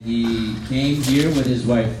came here with his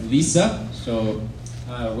wife Lisa. So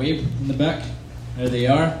wave in the back. There they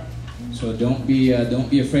are. So don't be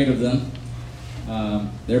afraid of them.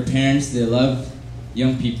 They're parents. They love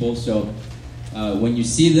young people. So when you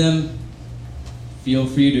see them, feel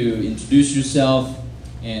free to introduce yourself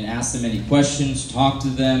and ask them any questions. Talk to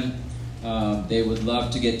them. They would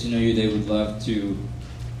love to get to know you. They would love to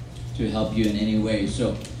help you in any way.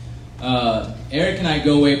 So Eric and I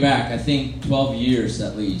go way back. I think 12 years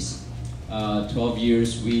at least. 12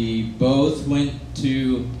 years. We both went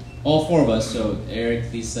to, all four of us, so Eric,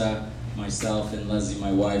 Lisa, myself, and Leslie,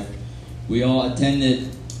 my wife, we all attended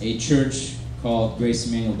a church called Grace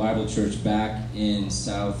Emmanuel Bible Church back in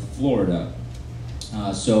South Florida.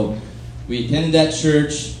 So we attended that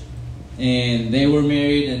church, and they were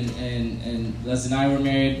married, and Leslie and I were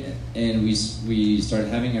married, and we started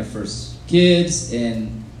having our first kids,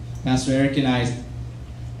 and Pastor Eric and I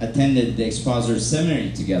attended the Expositor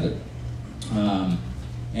Seminary together.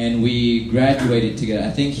 And we graduated together.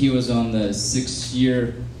 I think he was on the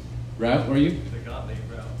 6-year route, were you? The godly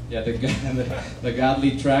route. Yeah, the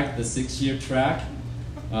godly track, the 6-year track.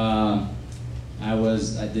 I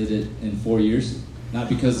did it in 4 years, not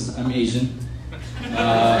because I'm Asian.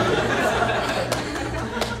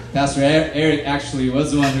 Pastor Eric actually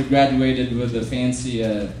was the one who graduated with the fancy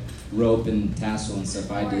rope and tassel and stuff.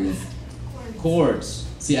 I did cords.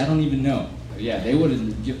 See, I don't even know. Yeah, they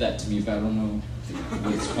wouldn't give that to me if I don't know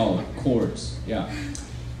what it's called. Cords, yeah.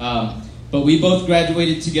 But we both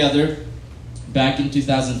graduated together back in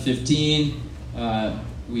 2015.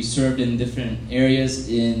 We served in different areas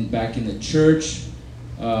back in the church.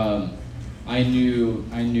 I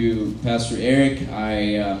knew Pastor Eric.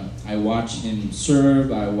 I watched him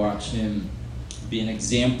serve. I watched him be an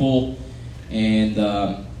example, and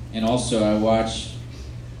also I watched.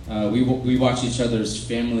 We watch each other's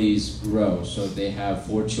families grow. So they have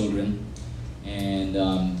 4 children, and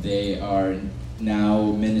they are now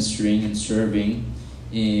ministering and serving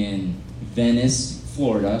in Venice,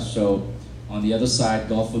 Florida. So on the other side,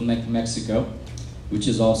 Gulf of Mexico, which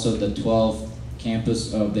is also the 12th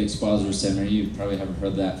campus of the Expositor Seminary. You probably haven't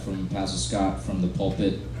heard that from Pastor Scott from the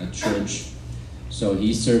pulpit at church. So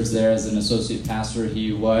he serves there as an associate pastor.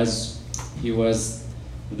 He was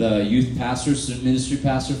the youth pastor, ministry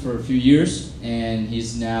pastor for a few years, and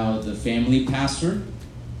he's now the family pastor,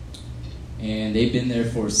 and they've been there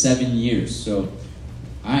for 7 years. So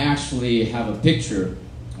I actually have a picture.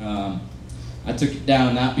 I took it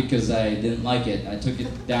down not because I didn't like it. I took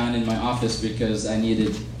it down in my office because I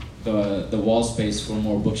needed the wall space for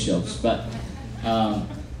more bookshelves. But I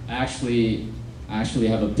actually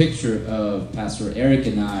have a picture of Pastor Eric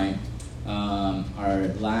and I our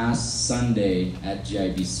last Sunday at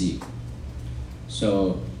GIBC.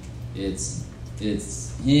 So it's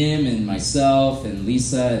him and myself and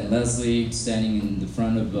Lisa and Leslie standing in the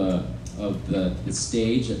front of the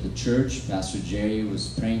stage at the church. Pastor Jerry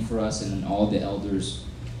was praying for us, and then all the elders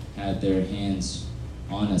had their hands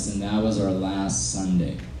on us, and that was our last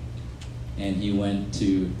Sunday. And he went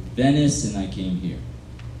to Venice, and I came here.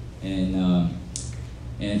 And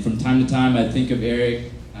from time to time, I think of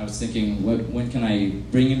Eric. I was thinking, when can I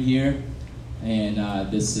bring him here? And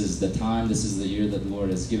this is the time, this is the year that the Lord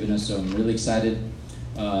has given us. So I'm really excited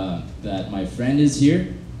that my friend is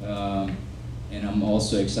here. And I'm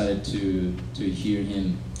also excited to hear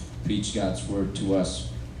him preach God's word to us.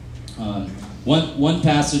 One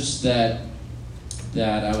passage that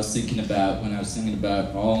I was thinking about when I was thinking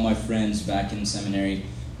about all my friends back in seminary,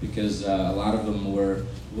 because a lot of them were a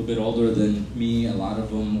little bit older than me, a lot of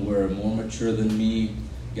them were more mature than me,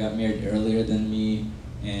 got married earlier than me,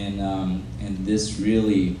 and this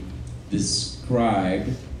really described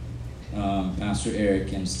Pastor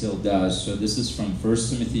Eric, and still does. So this is from 1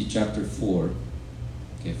 Timothy chapter 4.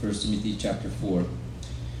 Okay, 1 Timothy chapter 4.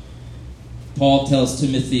 Paul tells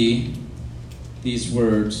Timothy these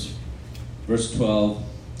words, verse 12,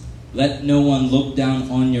 "Let no one look down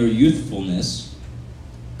on your youthfulness,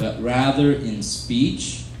 but rather in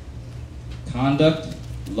speech, conduct,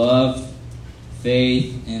 love,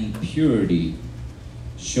 faith, and purity,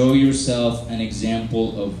 show yourself an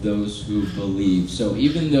example of those who believe." So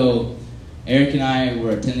even though Eric and I were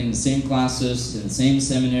attending the same classes in the same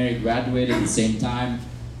seminary, graduated at the same time,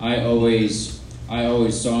 I always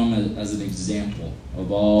saw him as an example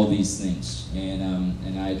of all these things, and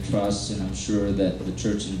I trust and I'm sure that the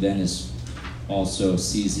church in Venice also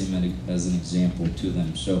sees him as an example to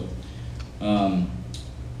them. So I'm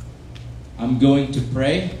going to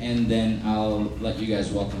pray, and then I'll let you guys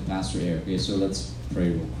welcome Pastor Eric. Okay, so let's pray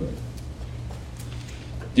real quick.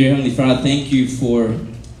 Dear Heavenly Father, thank you for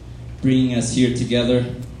bringing us here together.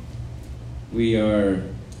 We are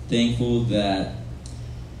thankful that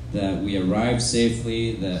we arrived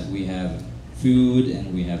safely, that we have food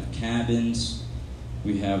and we have cabins.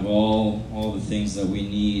 We have all the things that we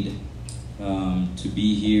need to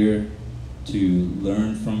be here, to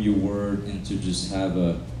learn from your word, and to just have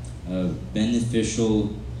a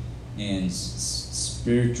beneficial and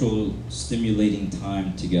spiritual stimulating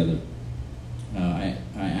time together. I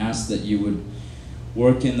ask that you would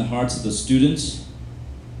work in the hearts of the students,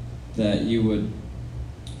 that you would,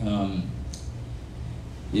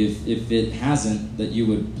 if it hasn't, that you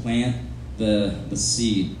would plant the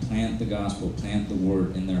seed, plant the gospel, plant the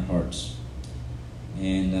word in their hearts,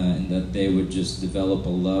 and that they would just develop a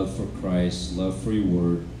love for Christ, love for your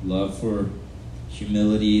word, love for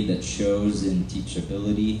humility that shows in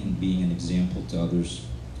teachability and being an example to others.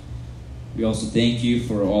 We also thank you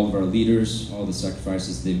for all of our leaders, all the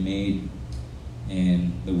sacrifices they made,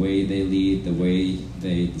 and the way they lead, the way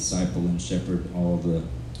they disciple and shepherd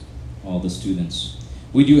all the students.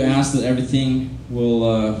 We do ask that everything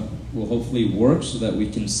will hopefully work so that we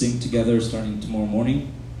can sing together starting tomorrow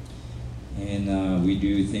morning. And we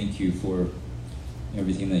do thank you for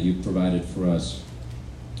everything that you've provided for us.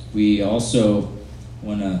 We also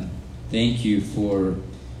want to thank you for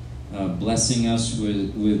blessing us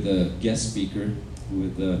with a guest speaker,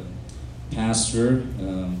 with the pastor,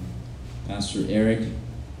 Pastor Eric.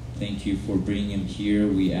 Thank you for bringing him here.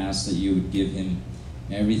 We ask that you would give him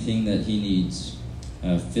everything that he needs,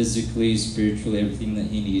 physically, spiritually, everything that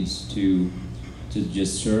he needs to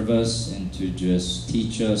just serve us and to just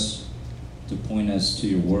teach us, to point us to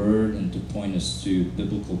your word and to point us to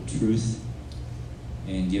biblical truth,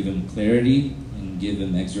 and give him clarity and give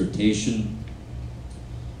him exhortation.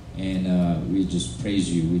 And we just praise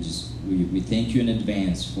you. We thank you in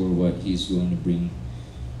advance for what he's going to bring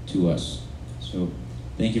to us. So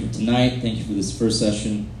thank you for tonight. Thank you for this first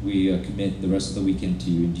session. We commit the rest of the weekend to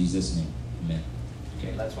you in Jesus' name. Amen.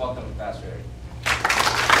 Okay, let's welcome Pastor Eric.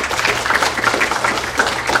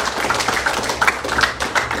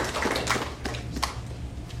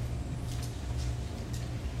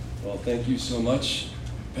 Well, thank you so much,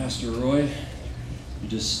 Pastor Roy. You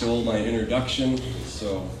just stole my introduction,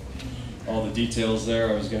 so all the details there,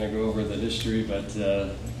 I was going to go over the history, but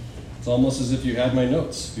it's almost as if you had my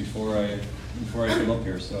notes before I come up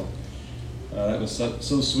here. So that was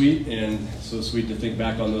so sweet, and so sweet to think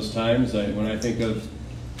back on those times. When I think of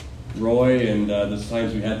Roy and those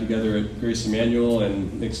times we had together at Grace Emmanuel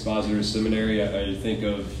and Expositor Seminary, I think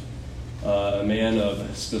of a man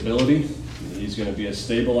of stability. He's going to be a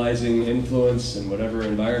stabilizing influence in whatever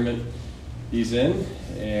environment he's in,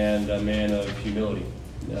 and a man of humility.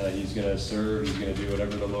 He's going to serve, he's going to do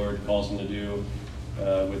whatever the Lord calls him to do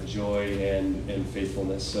with joy and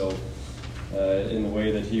faithfulness. So in the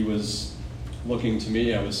way that he was looking to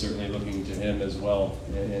me, I was certainly looking to him as well,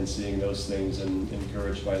 and seeing those things and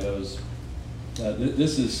encouraged by those.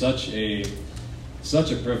 This is such a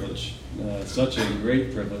privilege, such a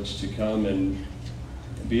great privilege to come and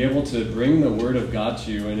be able to bring the Word of God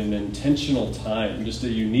to you in an intentional time, just a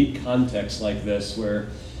unique context like this, where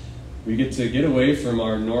we get to get away from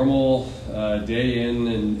our normal day in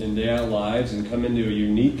and day out lives and come into a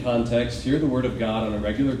unique context, hear the Word of God on a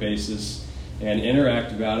regular basis, and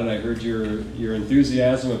interact about it. I heard your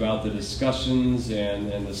enthusiasm about the discussions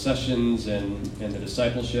and the sessions and the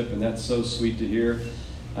discipleship, and that's so sweet to hear.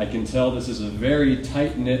 I can tell this is a very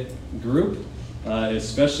tight-knit group,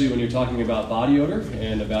 especially when you're talking about body odor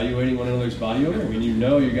and evaluating one another's body odor. I mean, you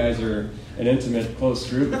know you guys are an intimate, close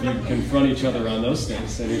group. If you confront each other on those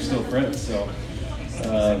things, then you're still friends. So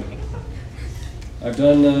I've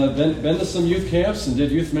been to some youth camps and did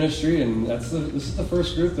youth ministry, and this is the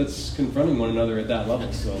first group that's confronting one another at that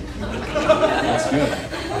level. So that's good.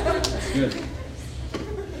 That's good.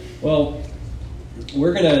 Well,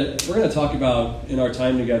 we're gonna talk about in our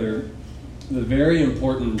time together the very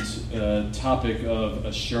important topic of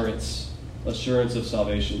assurance of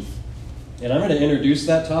salvation. And I'm going to introduce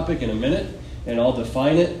that topic in a minute, and I'll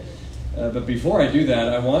define it. But before I do that,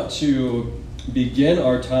 I want to begin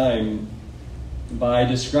our time by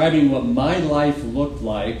describing what my life looked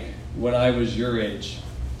like when I was your age.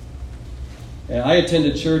 And I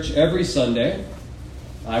attended church every Sunday.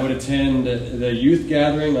 I would attend the youth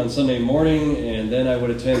gathering on Sunday morning, and then I would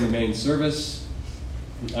attend the main service.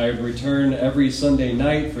 I would return every Sunday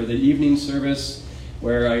night for the evening service,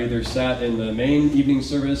 where I either sat in the main evening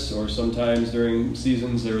service, or sometimes during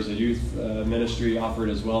seasons there was a youth ministry offered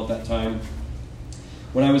as well at that time.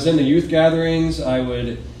 When I was in the youth gatherings, I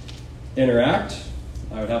would interact.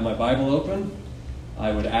 I would have my Bible open.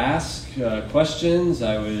 I would ask questions.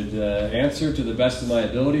 I would answer to the best of my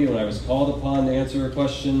ability when I was called upon to answer a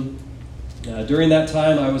question.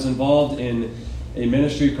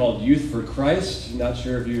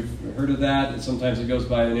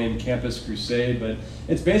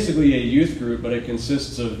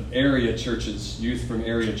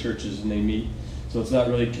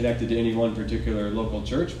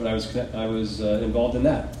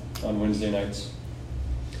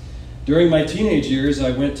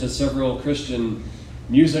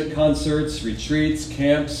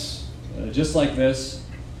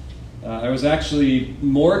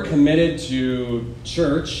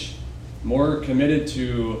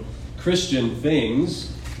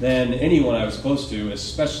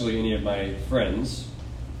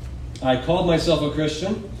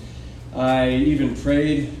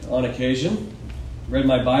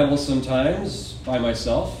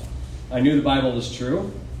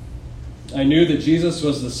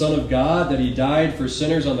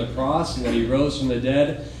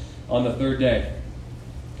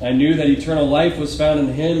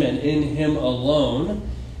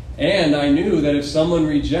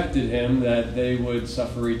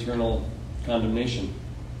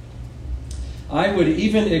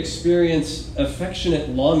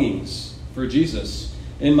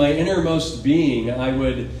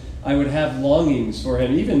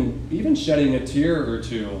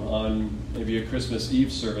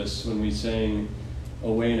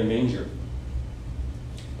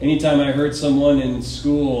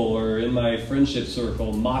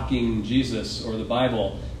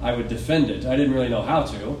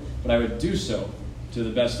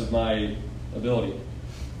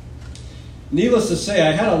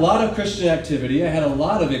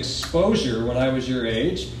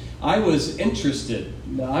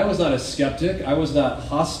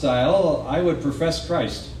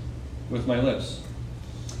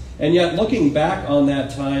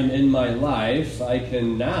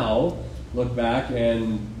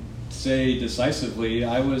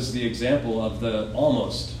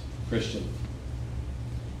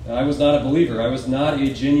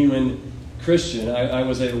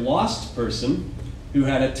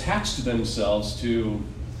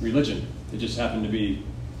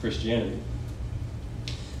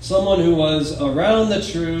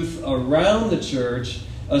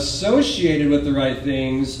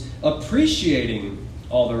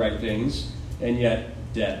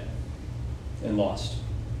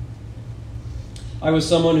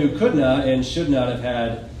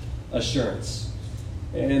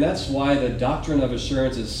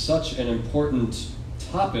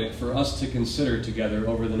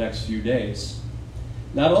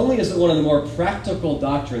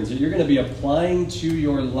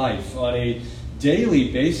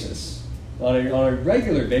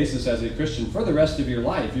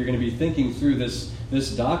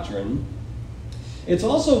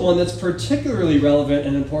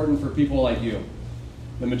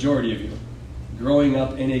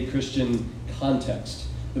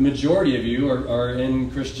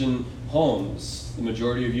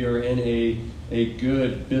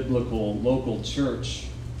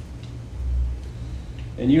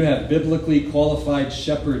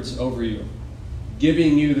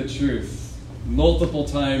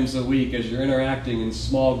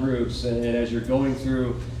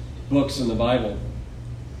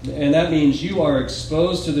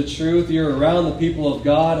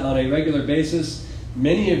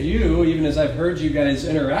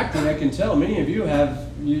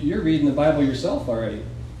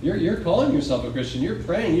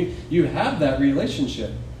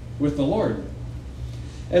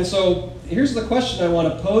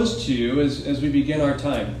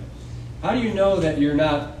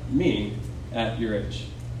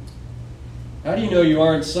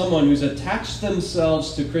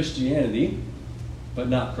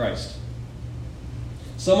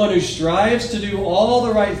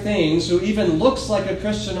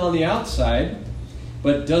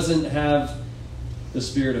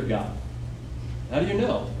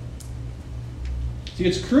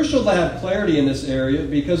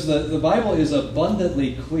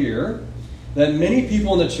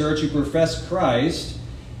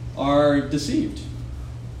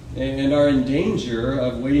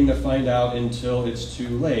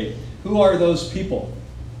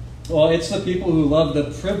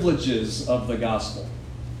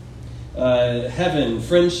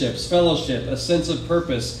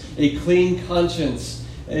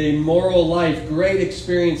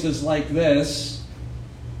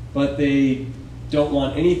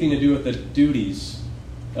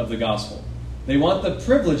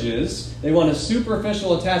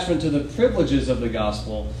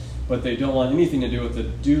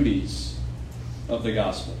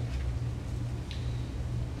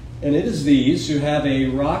 And it is these who have a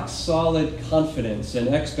rock-solid confidence and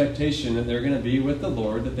expectation that they're going to be with the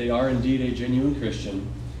Lord, that they are indeed a genuine Christian,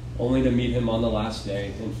 only to meet him on the last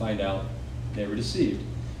day and find out they were deceived.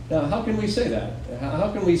 Now, how can we say that?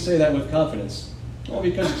 How can we say that with confidence? Well,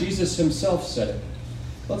 because Jesus himself said it.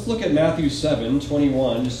 Let's look at Matthew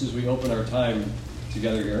 7:21, just as we open our time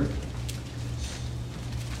together here.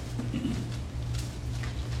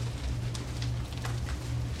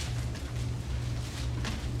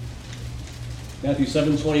 Matthew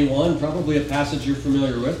 7:21, probably a passage you're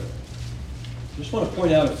familiar with. I just want to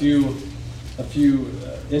point out a few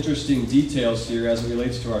interesting details here as it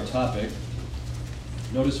relates to our topic.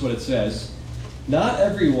 Notice what it says. Not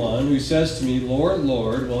everyone who says to me, Lord,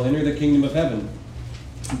 Lord, will enter the kingdom of heaven,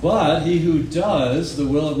 but he who does the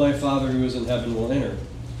will of my Father who is in heaven will enter.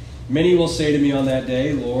 Many will say to me on that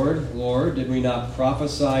day, Lord, Lord, did we not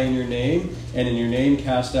prophesy in your name, and in your name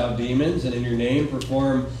cast out demons, and in your name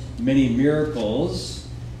perform many miracles?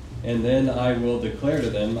 And then I will declare to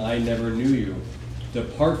them, I never knew you.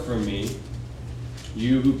 Depart from me,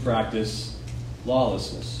 you who practice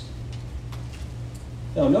lawlessness.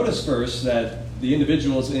 Now notice first that the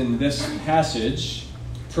individuals in this passage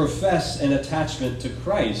profess an attachment to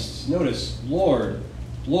Christ. Notice, Lord,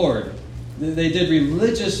 Lord. They did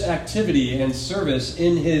religious activity and service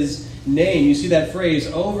in his name. You see that phrase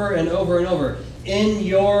over and over and over. In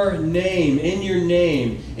your name, in your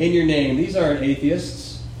name, in your name. These aren't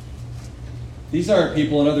atheists. These aren't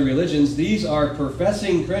people in other religions. These are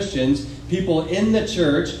professing Christians, people in the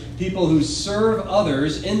church, people who serve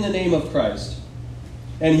others in the name of Christ.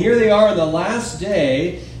 And here they are on the last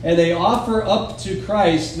day, and they offer up to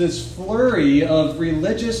Christ this flurry of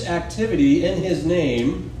religious activity in his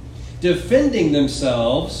name, defending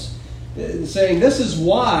themselves, saying, this is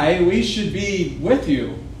why we should be with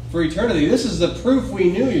you for eternity. This is the proof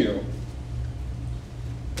we knew you.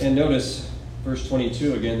 And notice verse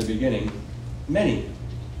 22 again, the beginning. Many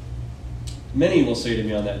will say to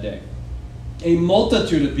me on that day. A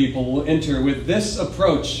multitude of people will enter with this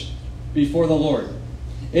approach before the Lord.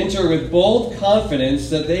 Enter with bold confidence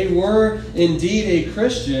that they were indeed a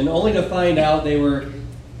Christian, only to find out they were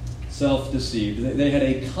self-deceived. They had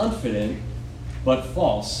a confident but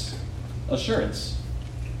false assurance.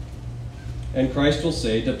 And Christ will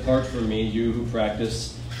say, depart from me, you who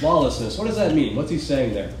practice lawlessness. What does that mean? What's he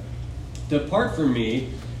saying there? Depart from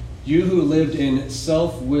me, you who lived in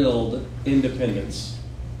self-willed independence.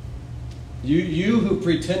 You who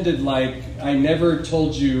pretended like I never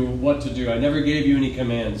told you what to do. I never gave you any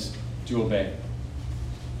commands to obey.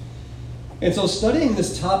 And so studying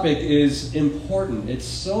this topic is important. It's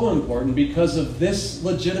so important because of this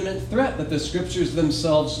legitimate threat that the scriptures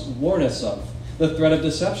themselves warn us of, the threat of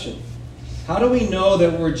deception. How do we know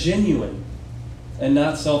that we're genuine and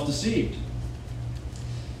not self-deceived?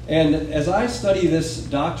 And as I study this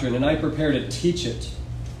doctrine and I prepare to teach it,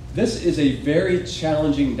 this is a very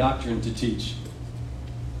challenging doctrine to teach.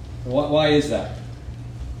 Why is that?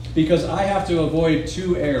 Because I have to avoid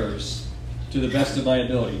two errors to the best of my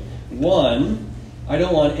ability. One, I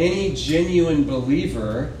don't want any genuine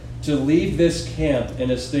believer to leave this camp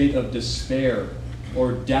in a state of despair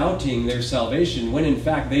or doubting their salvation when in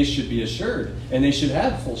fact they should be assured and they should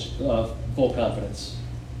have full confidence.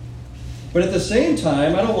 But at the same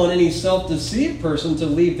time, I don't want any self-deceived person to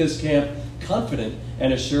leave this camp confident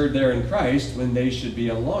and assured they're in Christ when they should be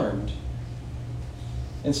alarmed.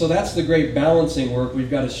 And so that's the great balancing work we've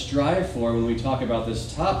got to strive for when we talk about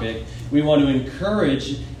this topic. We want to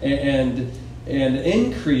encourage and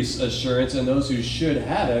increase assurance in those who should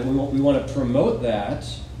have it. We want to promote that,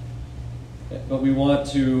 but we want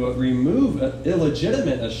to remove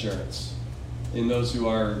illegitimate assurance in those who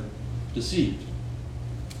are deceived.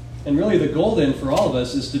 And really the goal then for all of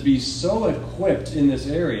us is to be so equipped in this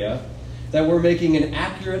area that we're making an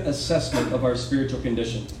accurate assessment of our spiritual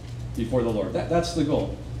condition before the Lord. That's the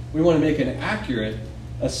goal. We want to make an accurate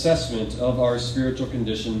assessment of our spiritual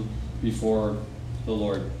condition before the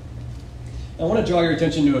Lord. I want to draw your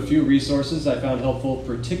attention to a few resources I found helpful,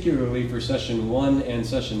 particularly for session 1 and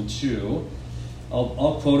session 2.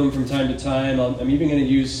 I'll quote them from time to time. I'm even going to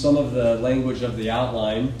use some of the language of the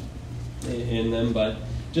outline in them, but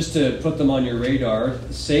just to put them on your radar,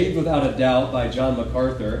 Saved Without a Doubt by John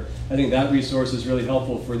MacArthur. I think that resource is really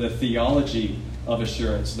helpful for the theology of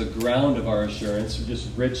assurance, the ground of our assurance, just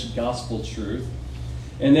rich gospel truth.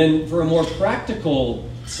 And then for a more practical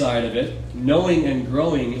side of it, Knowing and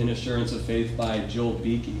Growing in Assurance of Faith by Joel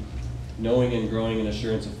Beeke. Knowing and Growing in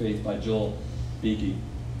Assurance of Faith by Joel Beeke.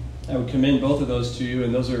 I would commend both of those to you,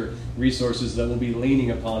 and those are resources that we'll be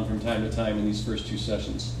leaning upon from time to time in these first two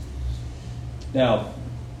sessions. Now,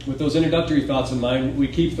 with those introductory thoughts in mind, we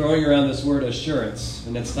keep throwing around this word assurance,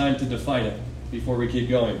 and it's time to define it before we keep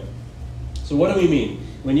going. So what do we mean?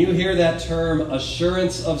 When you hear that term,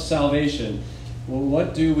 assurance of salvation, well,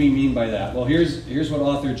 what do we mean by that? Well, here's what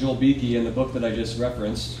author Joel Beeke, in the book that I just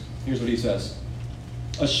referenced, here's what he says.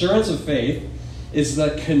 Assurance of faith is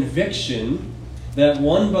the conviction that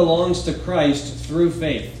one belongs to Christ through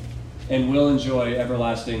faith and will enjoy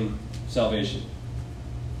everlasting salvation.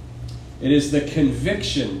 It is the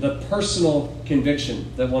conviction, the personal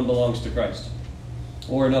conviction that one belongs to Christ.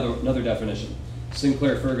 Or another definition,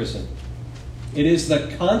 Sinclair Ferguson. It is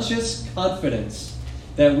the conscious confidence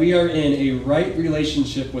that we are in a right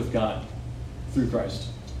relationship with God through Christ.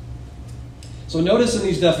 So notice in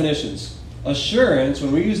these definitions, assurance,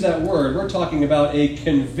 when we use that word, we're talking about a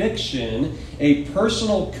conviction, a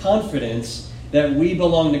personal confidence that we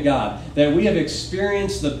belong to God, that we have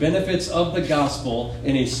experienced the benefits of the gospel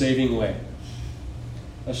in a saving way.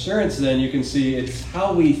 Assurance, then, you can see, it's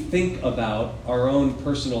how we think about our own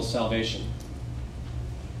personal salvation.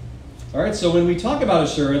 All right, so when we talk about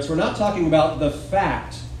assurance, we're not talking about the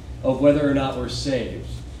fact of whether or not we're saved,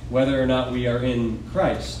 whether or not we are in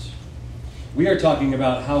Christ. We are talking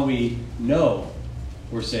about how we know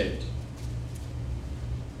we're saved.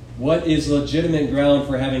 What is legitimate ground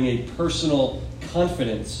for having a personal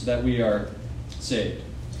confidence that we are saved?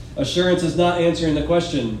 Assurance is not answering the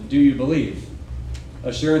question, do you believe?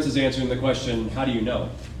 Assurance is answering the question, how do you know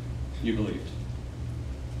you believed?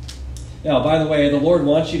 Now, by the way, the Lord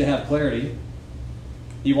wants you to have clarity.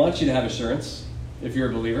 He wants you to have assurance if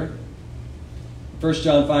you're a believer. 1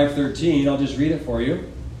 John 5:13, I'll just read it for you.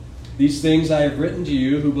 These things I have written to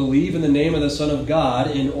you who believe in the name of the Son of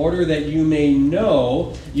God, in order that you may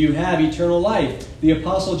know you have eternal life. The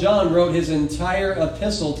Apostle John wrote his entire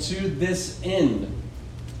epistle to this end.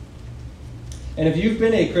 And if you've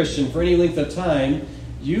been a Christian for any length of time,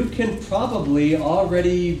 you can probably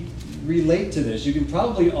already relate to this. You can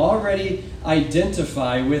probably already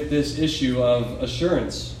identify with this issue of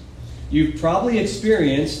assurance. You've probably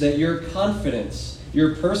experienced that your confidence,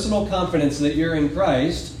 your personal confidence that you're in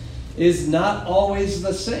Christ, is not always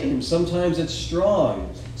the same. Sometimes it's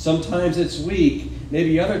strong. Sometimes it's weak.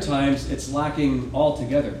 Maybe other times it's lacking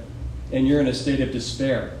altogether. And you're in a state of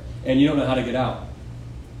despair. And you don't know how to get out.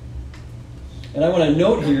 And I want to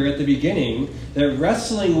note here at the beginning that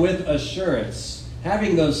wrestling with assurance,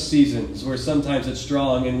 having those seasons where sometimes it's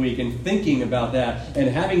strong and weak, and thinking about that and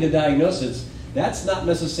having the diagnosis, that's not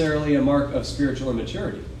necessarily a mark of spiritual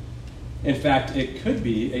immaturity. In fact, it could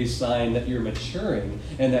be a sign that you're maturing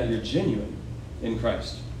and that you're genuine in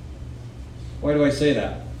Christ. Why do I say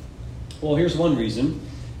that? Well, here's one reason.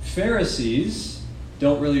 Pharisees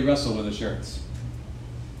don't really wrestle with assurance.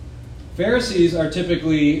 Pharisees are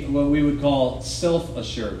typically what we would call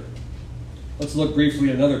self-assured. Let's look briefly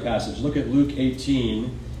at another passage. Look at Luke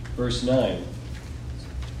 18, verse 9.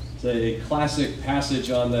 It's a classic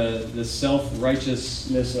passage on the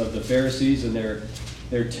self-righteousness of the Pharisees and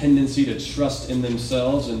their tendency to trust in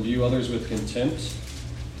themselves and view others with contempt.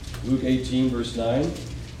 Luke 18, verse 9.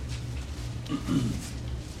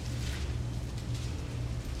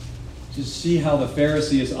 To see how the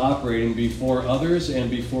Pharisee is operating before others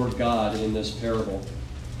and before God in this parable.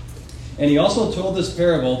 And he also told this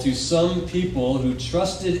parable to some people who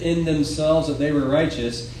trusted in themselves that they were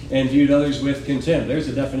righteous and viewed others with contempt. There's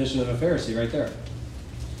the definition of a Pharisee right there.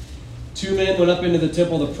 Two men went up into the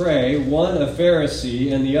temple to pray, one a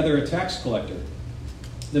Pharisee and the other a tax collector.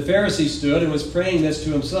 The Pharisee stood and was praying this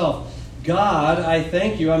to himself, God, I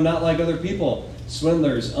thank you, I'm not like other people,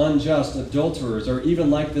 swindlers, unjust, adulterers, or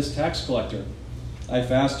even like this tax collector. I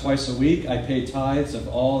fast twice a week, I pay tithes of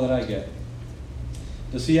all that I get.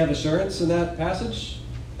 Does he have assurance in that passage?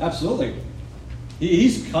 Absolutely.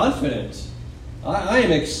 He's confident. I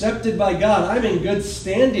am accepted by God. I'm in good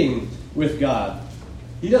standing with God.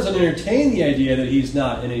 He doesn't entertain the idea that he's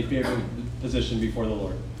not in a favored position before the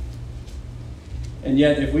Lord. And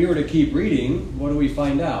yet, if we were to keep reading, what do we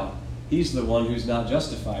find out? He's the one who's not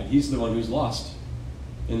justified. He's the one who's lost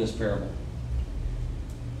in this parable.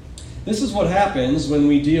 This is what happens when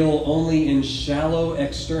we deal only in shallow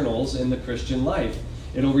externals in the Christian life.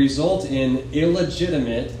 It'll result in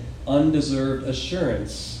illegitimate, undeserved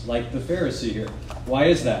assurance, like the Pharisee here. Why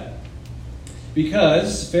is that?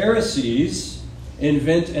 Because Pharisees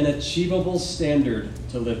invent an achievable standard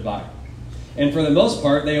to live by. And for the most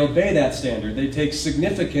part, they obey that standard. They take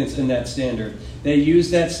significance in that standard. They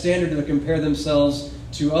use that standard to compare themselves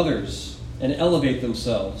to others and elevate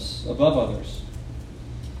themselves above others.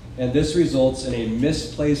 And this results in a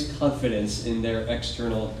misplaced confidence in their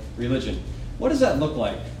external religion. What does that look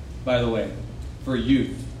like, by the way, for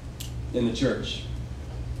youth in the church?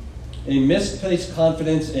 a misplaced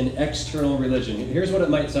confidence in external religion. Here's what it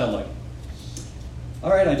might sound like. All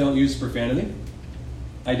right, I don't use profanity.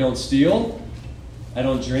 I don't steal. I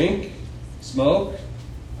don't drink, smoke.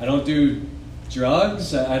 I don't do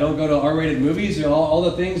drugs. I don't go to R-rated movies. You know, all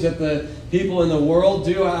the things that the people in the world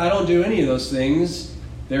do. I don't do any of those things.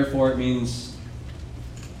 Therefore, it means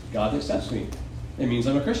God accepts me. It means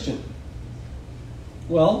I'm a Christian.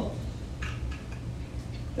 Well,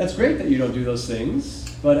 that's great that you don't do those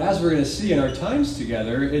things, but as we're going to see in our times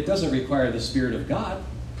together, it doesn't require the Spirit of God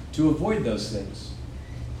to avoid those things.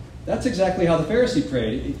 That's exactly how the Pharisee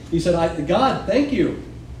prayed. He said, God, thank you.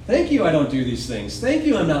 Thank you I don't do these things. Thank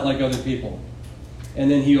you I'm not like other people. And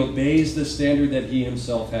then he obeys the standard that he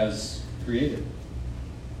himself has created.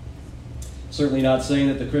 Certainly not saying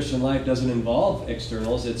that the Christian life doesn't involve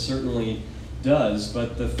externals. It certainly does.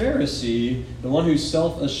 But the Pharisee, the one who's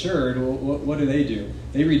self-assured, what do?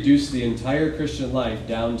 They reduce the entire Christian life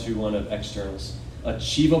down to one of externals.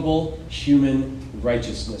 Achievable human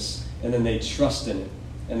righteousness. And then they trust in it.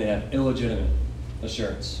 And they have illegitimate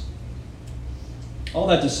assurance. All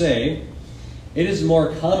that to say, it is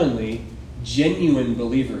more commonly genuine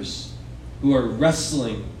believers who are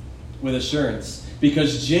wrestling with assurance.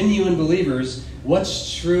 Because genuine believers,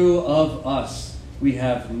 what's true of us? We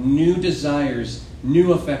have new desires,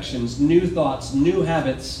 new affections, new thoughts, new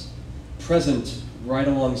habits present right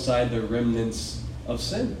alongside the remnants of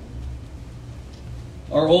sin.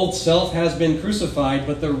 Our old self has been crucified,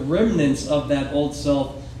 but the remnants of that old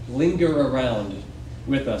self linger around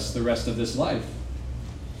with us the rest of this life.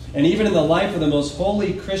 And even in the life of the most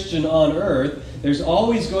holy Christian on earth, there's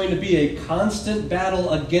always going to be a constant battle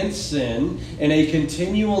against sin and a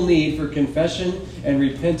continual need for confession and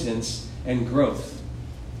repentance and growth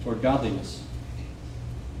toward godliness.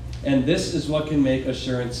 And this is what can make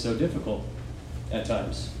assurance so difficult at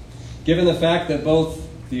times. Given the fact that both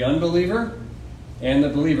the unbeliever and the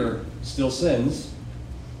believer still sins,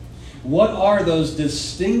 what are those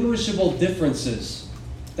distinguishable differences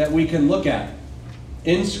that we can look at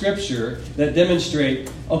in Scripture that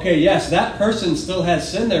demonstrate, okay, yes, that person still has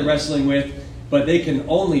sin they're wrestling with, but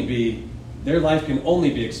their life can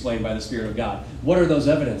only be explained by the Spirit of God? What are those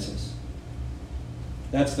evidences?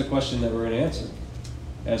 That's the question that we're going to answer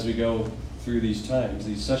as we go through these times,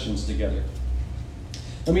 these sessions together.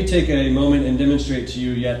 Let me take a moment and demonstrate to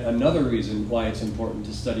you yet another reason why it's important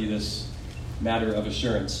to study this matter of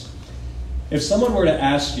assurance. If someone were to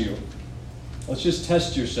ask you, let's just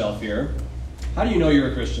test yourself here, how do you know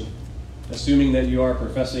you're a Christian? Assuming that you are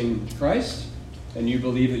professing Christ and you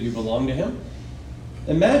believe that you belong to Him.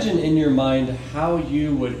 Imagine in your mind how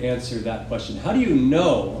you would answer that question. How do you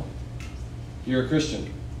know you're a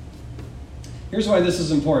Christian? Here's why this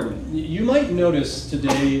is important. You might notice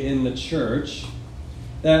today in the church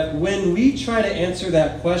that when we try to answer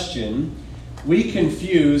that question, we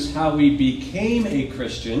confuse how we became a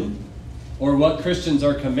Christian or what Christians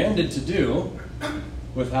are commanded to do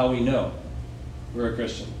with how we know we're a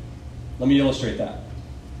Christian. Let me illustrate that.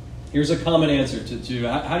 Here's a common answer to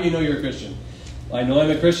how do you know you're a Christian? I know I'm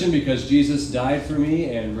a Christian because Jesus died for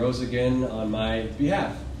me and rose again on my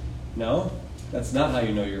behalf. No, that's not how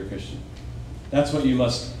you know you're a Christian. That's what you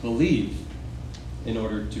must believe in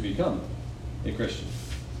order to become a Christian.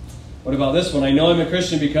 What about this one? I know I'm a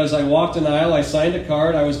Christian because I walked an aisle, I signed a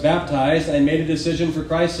card, I was baptized, I made a decision for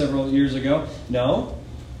Christ several years ago. No,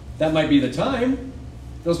 that might be the time.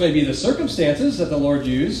 Those may be the circumstances that the Lord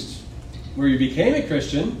used where you became a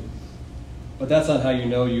Christian, but that's not how you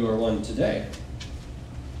know you are one today.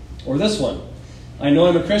 Or this one. I know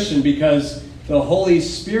I'm a Christian because the Holy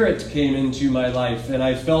Spirit came into my life and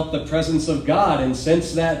I felt the presence of God, and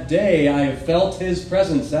since that day I have felt His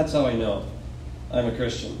presence. That's how I know I'm a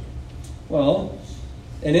Christian. Well,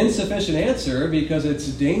 an insufficient answer because it's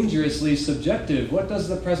dangerously subjective. What does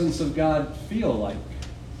the presence of God feel like?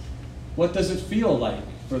 What does it feel like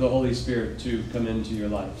for the Holy Spirit to come into your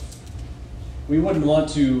life? We wouldn't want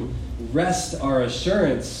to rest our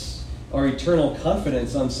assurance, our eternal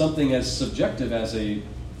confidence on something as subjective as a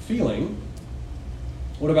feeling.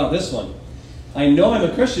 What about this one? I know I'm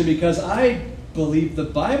a Christian because I believe the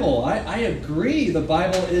Bible. I agree the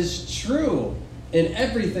Bible is true in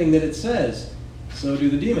everything that it says. So do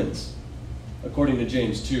the demons, according to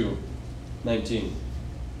James 2:19.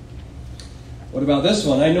 What about this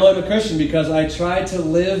one? I know I'm a Christian because I try to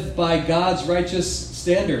live by God's righteous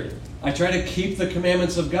standard. I try to keep the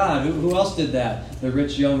commandments of God. Who else did that? The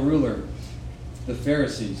rich young ruler, the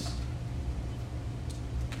Pharisees.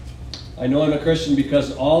 I know I'm a Christian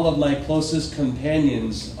because all of my closest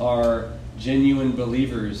companions are genuine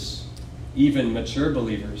believers, even mature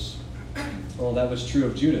believers. Well, that was true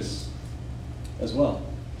of Judas as well.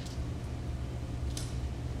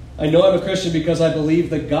 I know I'm a Christian because I believe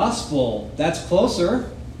the gospel. That's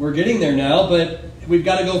closer. We're getting there now, but we've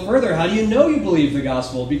got to go further. How do you know you believe the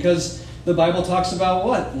gospel? Because the Bible talks about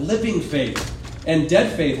what? Living faith and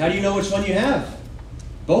dead faith. How do you know which one you have?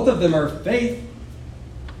 Both of them are faith.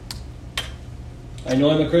 I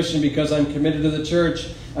know I'm a Christian because I'm committed to the church.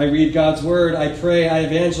 I read God's word. I pray. I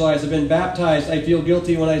evangelize. I've been baptized. I feel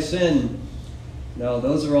guilty when I sin. No,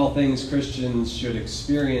 those are all things Christians should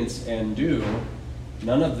experience and do.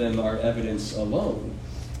 None of them are evidence alone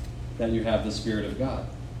that you have the Spirit of God.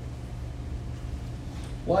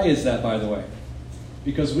 Why is that, by the way?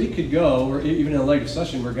 Because we could go, or even in a later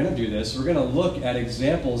session, we're going to do this. We're going to look at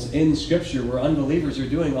examples in Scripture where unbelievers are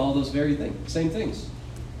doing all those very things, same things.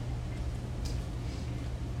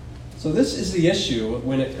 So this is the issue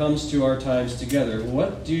when it comes to our times together.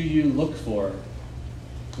 What do you look for?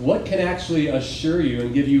 What can actually assure you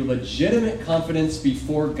and give you legitimate confidence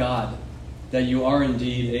before God that you are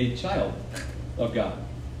indeed a child of God?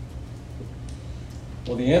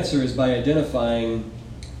 Well, the answer is by identifying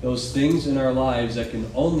those things in our lives that can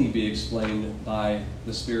only be explained by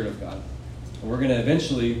the Spirit of God. And we're going to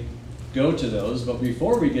eventually go to those, but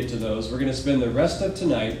before we get to those, we're going to spend the rest of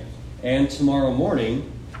tonight and tomorrow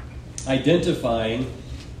morning identifying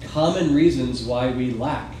common reasons why we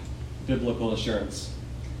lack biblical assurance.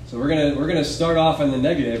 So we're going to start off in the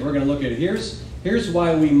negative. We're going to look at here's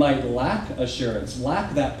why we might lack assurance,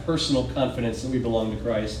 lack that personal confidence that we belong to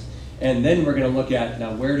Christ. And then we're going to look at,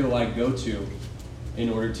 now where do I go to in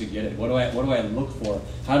order to get it? What do I look for?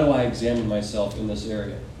 How do I examine myself in this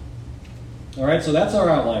area? All right, so that's our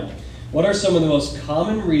outline. What are some of the most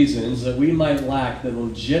common reasons that we might lack the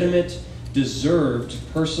legitimate, deserved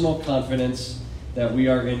personal confidence that we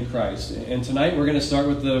are in Christ? And tonight we're going to start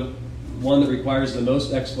with the one that requires the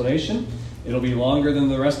most explanation. It'll be longer than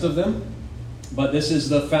the rest of them, but this is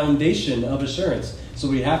the foundation of assurance. So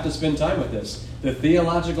we have to spend time with this. The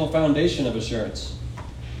theological foundation of assurance.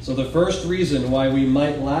 So the first reason why we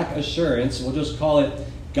might lack assurance, we'll just call it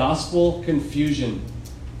gospel confusion.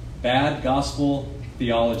 Bad gospel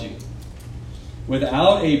theology.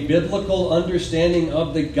 Without a biblical understanding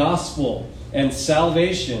of the gospel and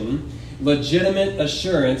salvation, legitimate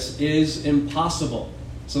assurance is impossible.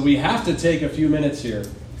 So we have to take a few minutes here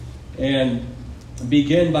and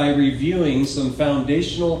begin by reviewing some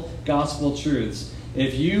foundational gospel truths.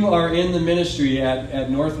 If you are in the ministry at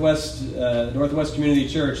Northwest Community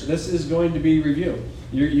Church, this is going to be review.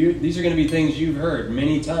 These are going to be things you've heard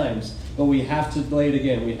many times, but we have to lay it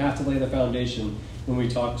again. We have to lay the foundation when we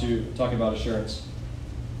talk about assurance.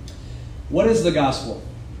 What is the gospel?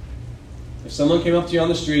 If someone came up to you on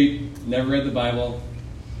the street, never read the Bible,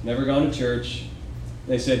 never gone to church,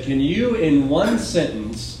 they said, "Can you, in one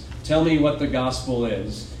sentence, tell me what the gospel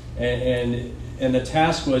is?" And the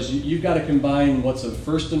task was, you've got to combine what's of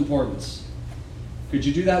first importance. Could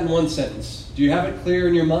you do that in one sentence? Do you have it clear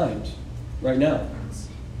in your mind right now?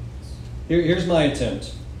 Here's my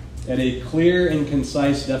attempt at a clear and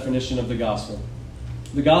concise definition of the gospel.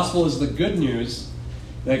 The gospel is the good news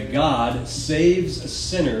that God saves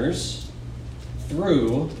sinners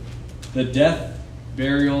through the death,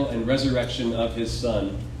 burial, and resurrection of His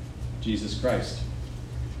Son, Jesus Christ.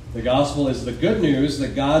 The gospel is the good news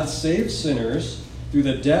that God saves sinners through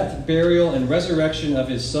the death, burial, and resurrection of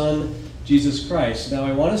His Son, Jesus Christ. Now,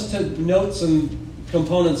 I want us to note some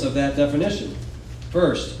components of that definition.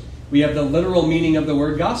 First, we have the literal meaning of the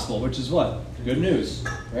word gospel, which is what? Good news,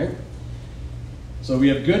 right? So we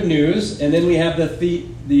have good news, and then we have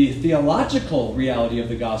the theological reality of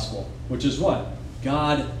the gospel, which is what?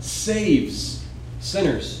 God saves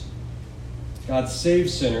sinners. God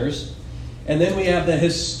saves sinners. And then we have the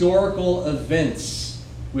historical events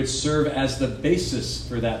which serve as the basis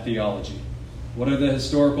for that theology. What are the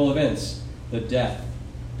historical events? The death,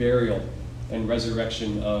 burial, and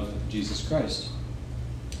resurrection of Jesus Christ.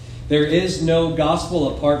 There is no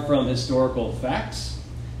gospel apart from historical facts.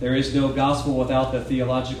 There is no gospel without the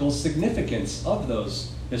theological significance of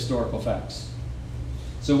those historical facts.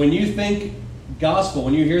 So when you think gospel,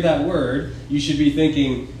 when you hear that word, you should be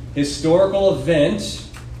thinking historical event,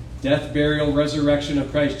 death, burial, resurrection of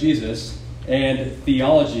Christ Jesus, and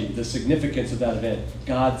theology, the significance of that event.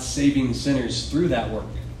 God saving sinners through that work.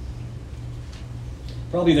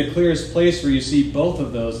 Probably the clearest place where you see both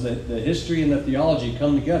of those, the history and the theology,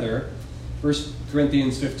 come together, 1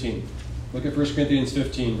 Corinthians 15. Look at 1 Corinthians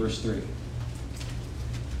 15, verse 3.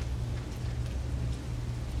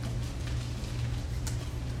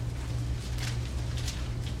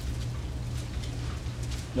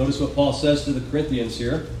 Notice what Paul says to the Corinthians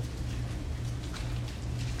here.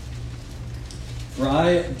 "For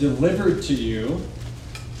I delivered to you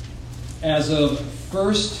as of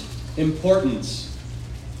first importance,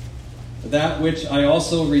 that which I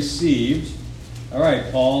also received. All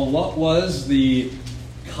right, Paul, what was the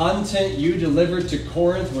content you delivered to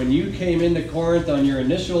Corinth when you came into Corinth on your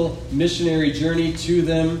initial missionary journey to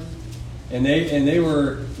them, and they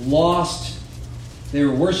were lost, they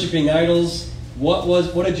were worshiping idols?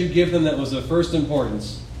 What did you give them that was of first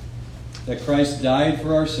importance? That Christ died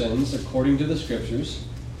for our sins according to the Scriptures,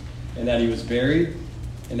 and that he was buried,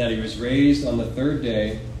 and that he was raised on the third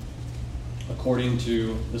day according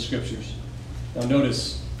to the Scriptures. Now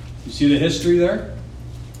notice, you see the history there?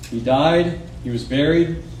 He died, he was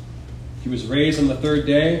buried, he was raised on the third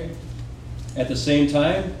day. At the same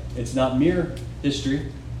time, it's not mere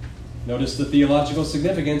history. Notice the theological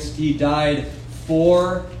significance. He died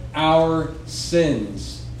for our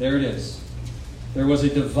sins. There it is. There was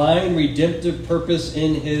a divine redemptive purpose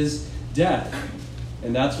in his death.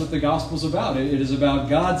 And that's what the gospel's about. It is about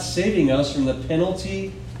God saving us from the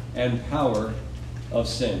penalty and power of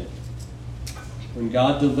sin. When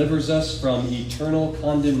God delivers us from eternal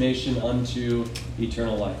condemnation unto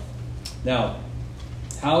eternal life. Now,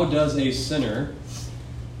 how does a sinner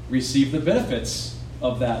receive the benefits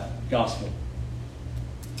of that gospel?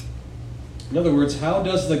 In other words, how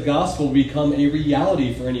does the gospel become a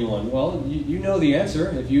reality for anyone? Well, you know the answer.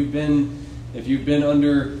 If you've been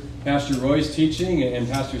under Pastor Roy's teaching and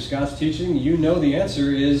Pastor Scott's teaching, you know the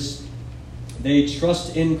answer is they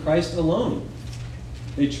trust in Christ alone.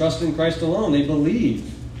 They trust in Christ alone. They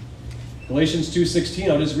believe. Galatians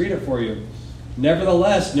 2:16, I'll just read it for you.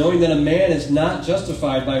 Nevertheless, knowing that a man is not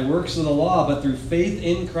justified by works of the law, but through faith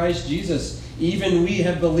in Christ Jesus, even we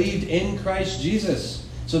have believed in Christ Jesus,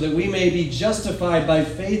 so that we may be justified by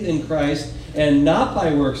faith in Christ and not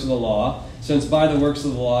by works of the law, since by the works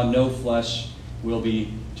of the law no flesh will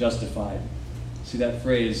be justified. See that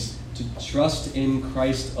phrase, to trust in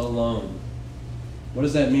Christ alone. What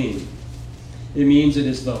does that mean? It means it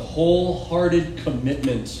is the wholehearted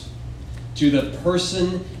commitment to the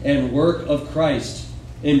person and work of Christ,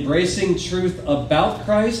 embracing truth about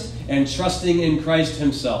Christ and trusting in Christ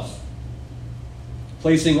himself,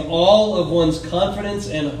 placing all of one's confidence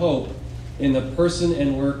and hope in the person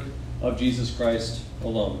and work of Jesus Christ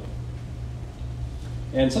alone.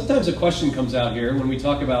 And sometimes a question comes out here when we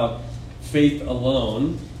talk about faith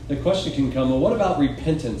alone. The question can come, well, what about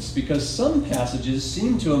repentance? Because some passages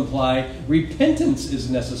seem to imply repentance is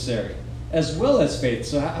necessary as well as faith.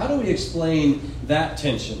 So how do we explain that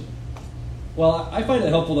tension? Well, I find it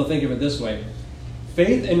helpful to think of it this way.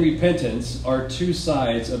 Faith and repentance are two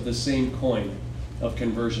sides of the same coin of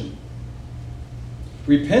conversion.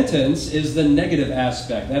 Repentance is the negative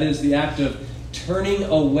aspect. That is the act of turning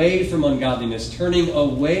away from ungodliness, turning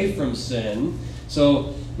away from sin.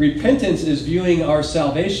 So repentance is viewing our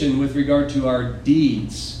salvation with regard to our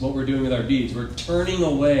deeds, what we're doing with our deeds. We're turning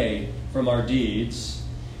away from our deeds,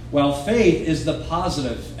 while faith is the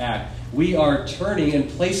positive act. We are turning and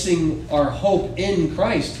placing our hope in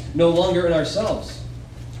Christ, no longer in ourselves.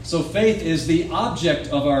 So faith is the object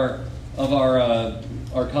of our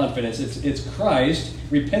confidence. It's Christ.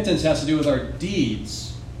 Repentance has to do with our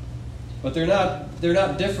deeds, but they're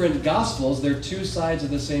not different gospels. They're two sides of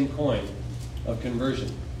the same coin of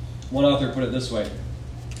conversion. One author put it this way: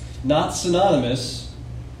 not synonymous,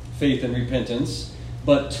 faith and repentance,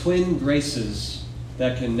 but twin graces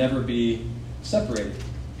that can never be separated.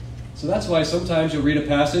 So that's why sometimes you'll read a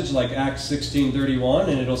passage like Acts 16:31,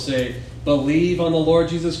 and it'll say, believe on the Lord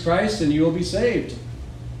Jesus Christ and you will be saved.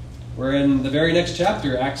 Where in the very next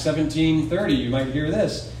chapter, Acts 17:30, you might hear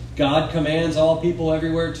this: God commands all people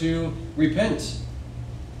everywhere to repent.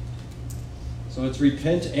 So it's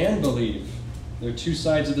repent and believe. They're two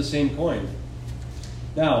sides of the same coin.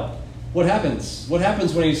 Now, what happens? What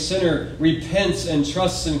happens when a sinner repents and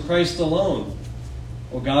trusts in Christ alone?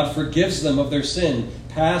 Well, God forgives them of their sin.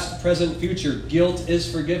 Past, present, future. Guilt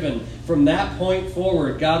is forgiven. From that point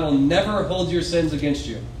forward, God will never hold your sins against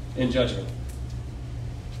you in judgment.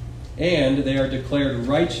 And they are declared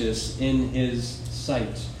righteous in his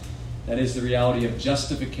sight. That is the reality of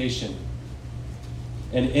justification.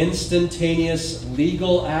 An instantaneous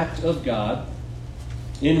legal act of God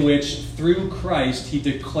in which, through Christ, he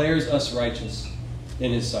declares us righteous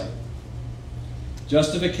in his sight.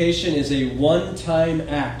 Justification is a one-time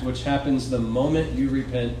act which happens the moment you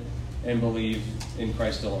repent and believe in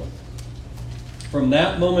Christ alone. From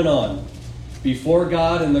that moment on, before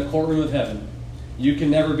God in the courtroom of heaven, you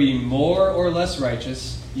can never be more or less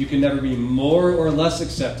righteous. You can never be more or less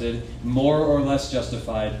accepted, more or less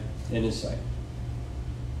justified in his sight.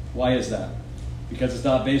 Why is that? Because it's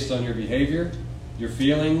not based on your behavior, your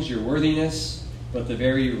feelings, your worthiness, but the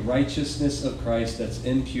very righteousness of Christ that's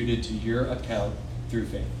imputed to your account through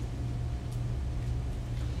faith.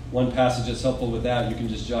 One passage that's helpful with that, you can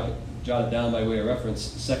just jot it down by way of reference,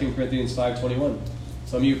 2 Corinthians 5:21.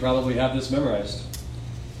 Some of you probably have this memorized.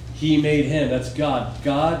 He made him, that's God.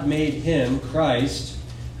 God made him, Christ,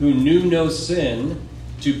 who knew no sin,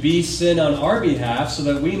 to be sin on our behalf, so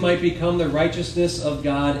that we might become the righteousness of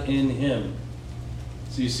God in him.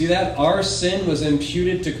 So you see that? Our sin was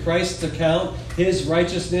imputed to Christ's account. His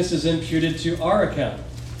righteousness is imputed to our account.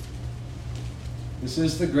 This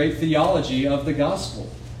is the great theology of the gospel.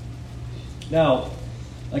 Now,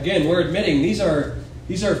 again, we're admitting these are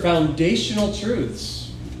foundational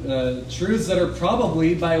truths, truths that are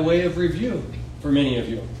probably by way of review for many of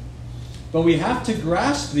you. But we have to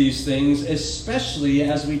grasp these things, especially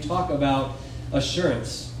as we talk about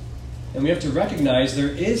assurance. And we have to recognize there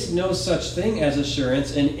is no such thing as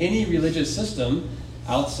assurance in any religious system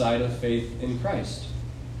outside of faith in Christ.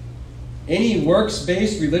 Any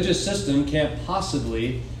works-based religious system can't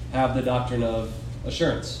possibly have the doctrine of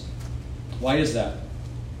assurance. Why is that?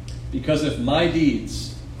 Because if my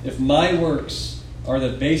deeds, if my works are the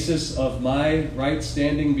basis of my right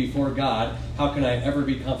standing before God, how can I ever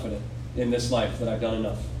be confident in this life that I've done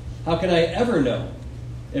enough? How can I ever know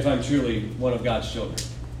if I'm truly one of God's children?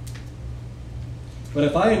 But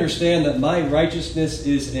if I understand that my righteousness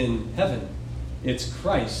is in heaven, it's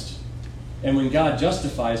Christ. And when God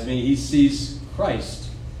justifies me, he sees Christ.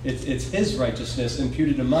 It's his righteousness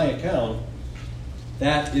imputed to my account.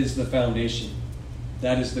 That is the foundation.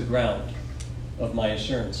 That is the ground of my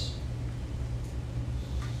assurance.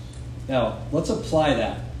 Now, let's apply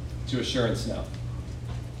that to assurance now.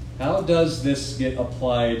 How does this get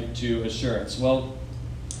applied to assurance? Well,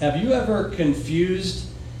 have you ever confused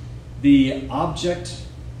the object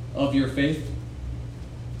of your faith?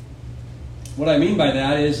 What I mean by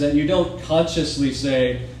that is that you don't consciously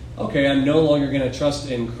say, okay, I'm no longer going to trust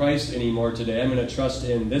in Christ anymore today. I'm going to trust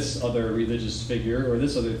in this other religious figure or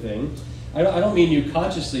this other thing. I don't mean you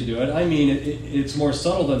consciously do it. I mean it's more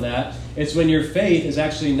subtle than that. It's when your faith is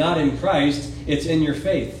actually not in Christ, it's in your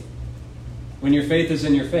faith. When your faith is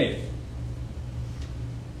in your faith.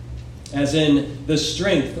 As in the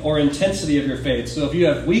strength or intensity of your faith. So if you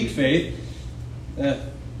have weak faith,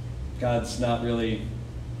 God's not really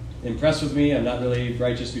impressed with me. I'm not really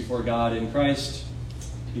righteous before God in Christ.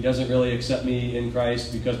 He doesn't really accept me in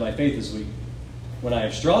Christ because my faith is weak. When I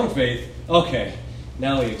have strong faith, okay,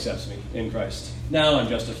 now he accepts me in Christ. Now I'm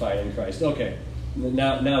justified in Christ. Okay,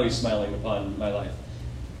 now he's smiling upon my life.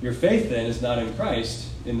 Your faith then is not in Christ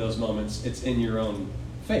in those moments. It's in your own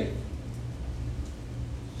faith.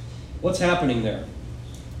 What's happening there?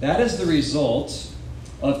 That is the result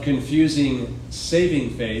of confusing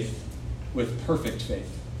saving faith with perfect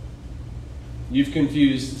faith. You've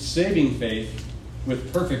confused saving faith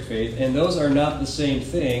with perfect faith, and those are not the same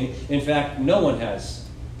thing. In fact, no one has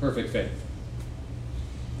perfect faith.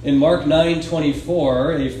 In Mark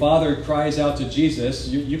 9:24, a father cries out to Jesus.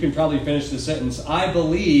 You can probably finish the sentence, I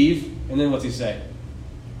believe, and then what's he say?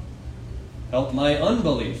 Help my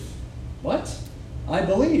unbelief. What? I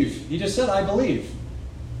believe. He just said, I believe.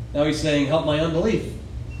 Now he's saying, help my unbelief.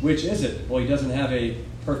 Which is it? Well, he doesn't have a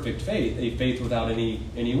perfect faith, a faith without any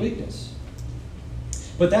weakness.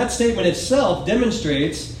 But that statement itself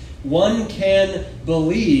demonstrates one can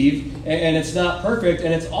believe, and it's not perfect,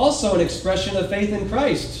 and it's also an expression of faith in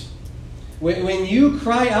Christ. When you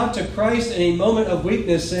cry out to Christ in a moment of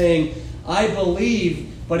weakness saying, I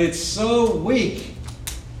believe, but it's so weak,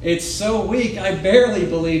 I barely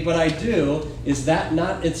believe, but I do, is that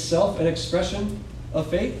not itself an expression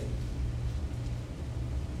of faith?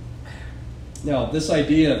 Now, this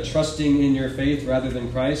idea of trusting in your faith rather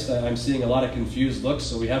than Christ, I'm seeing a lot of confused looks,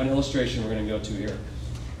 so we have an illustration we're going to go to here.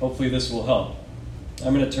 Hopefully this will help.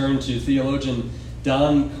 I'm going to turn to theologian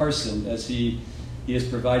Don Carson as he has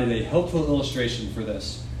provided a helpful illustration for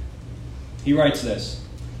this. He writes this: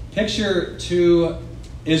 picture two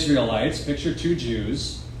Israelites, picture two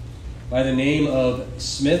Jews by the name of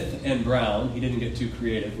Smith and Brown. He didn't get too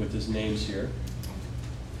creative with his names here.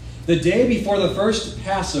 The day before the first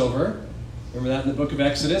Passover, remember that in the book of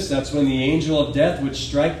Exodus? That's when the angel of death would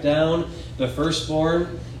strike down the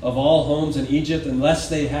firstborn of all homes in Egypt unless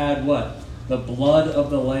they had what? The blood of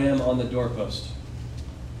the lamb on the doorpost.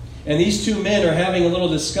 And these two men are having a little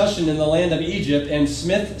discussion in the land of Egypt, and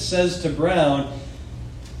Smith says to Brown,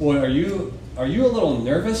 boy, are you a little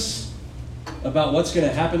nervous about what's going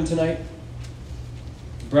to happen tonight?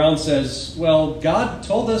 Brown says, well, God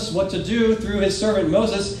told us what to do through his servant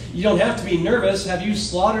Moses. You don't have to be nervous. Have you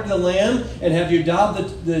slaughtered the lamb and have you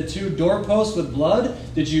daubed the two doorposts with blood?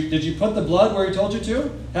 Did you put the blood where he told you to?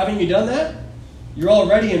 Haven't you done that? You're all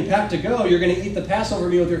ready and packed to go. You're going to eat the Passover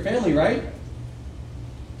meal with your family, right?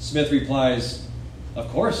 Smith replies, of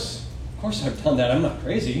course I've done that. I'm not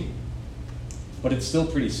crazy. But it's still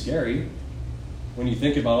pretty scary when you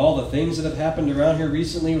think about all the things that have happened around here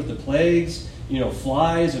recently with the plagues,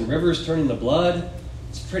 flies and rivers turning to blood.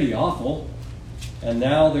 It's pretty awful. And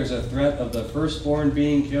now there's a threat of the firstborn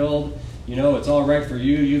being killed. It's all right for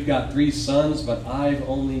you. You've got 3 sons, but I've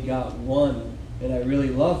only got 1, and I really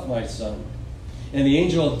love my son. And the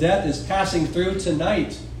angel of death is passing through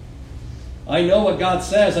tonight. I know what God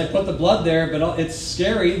says. I put the blood there, but it's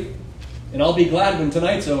scary, and I'll be glad when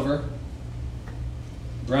tonight's over.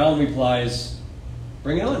 Brown replies,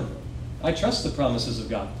 bring it on. I trust the promises of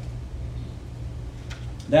God.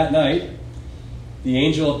 That night, the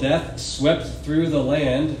angel of death swept through the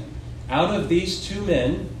land. Out of these 2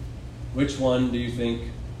 men, which one do you think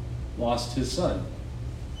lost his son?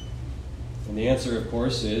 And the answer, of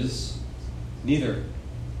course, is neither.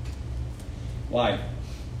 Why?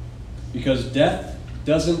 Because death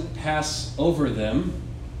doesn't pass over them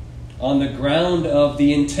on the ground of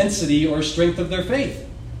the intensity or strength of their faith,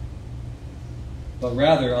 but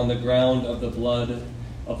rather on the ground of the blood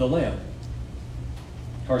of the Lamb.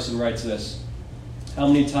 Carson writes this: how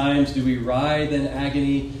many times do we writhe in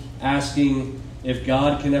agony, asking if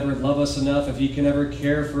God can ever love us enough, if He can ever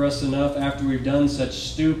care for us enough after we've done such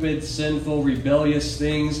stupid, sinful, rebellious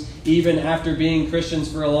things, even after being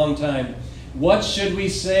Christians for a long time? What should we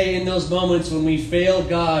say in those moments when we fail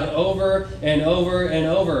God over and over and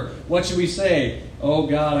over? What should we say? Oh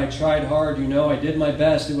God, I tried hard, I did my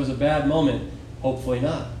best, it was a bad moment. Hopefully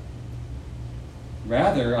not.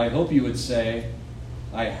 Rather, I hope you would say,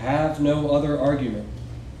 I have no other argument.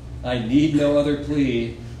 I need no other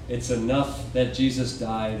plea. It's enough that Jesus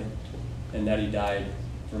died and that He died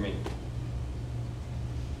for me.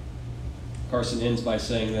 Carson ends by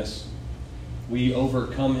saying this: we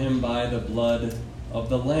overcome Him by the blood of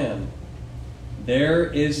the Lamb. There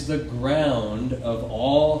is the ground of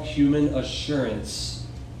all human assurance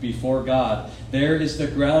before God. There is the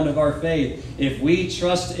ground of our faith. If we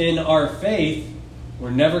trust in our faith,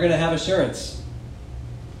 we're never going to have assurance.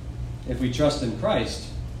 If we trust in Christ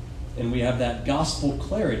and we have that gospel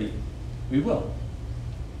clarity, we will.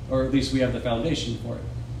 Or at least we have the foundation for it.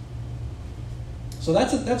 So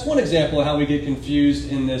that's one example of how we get confused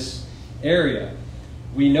in this area.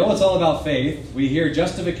 We know it's all about faith. We hear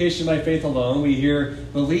justification by faith alone. We hear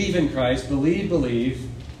believe in Christ, believe.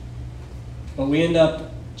 But we end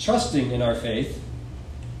up trusting in our faith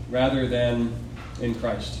rather than in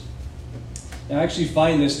Christ. Now, I actually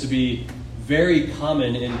find this to be very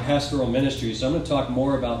common in pastoral ministry, so I'm going to talk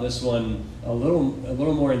more about this one a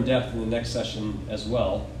little more in depth in the next session as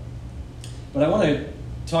well. But I want to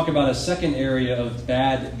talk about a second area of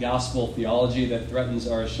bad gospel theology that threatens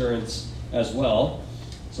our assurance as well.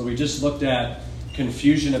 So we just looked at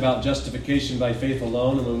confusion about justification by faith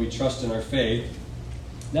alone and when we trust in our faith.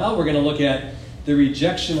 Now we're going to look at the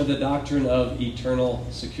rejection of the doctrine of eternal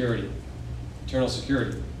security. Eternal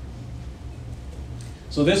security.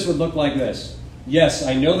 So this would look like this. Yes,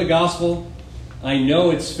 I know the gospel. I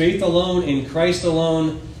know it's faith alone in Christ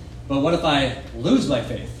alone. But what if I lose my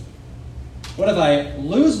faith? What if I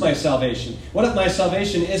lose my salvation? What if my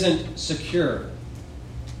salvation isn't secure?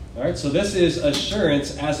 All right, so this is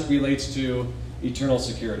assurance as it relates to eternal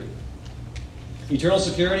security. Eternal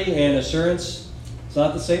security and assurance, it's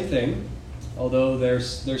not the same thing, although they're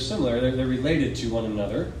similar. They're related to one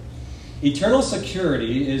another. Eternal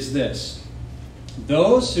security is this: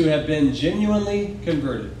 those who have been genuinely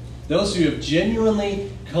converted, those who have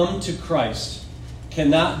genuinely come to Christ,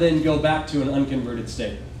 cannot then go back to an unconverted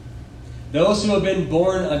state. Those who have been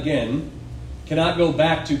born again cannot go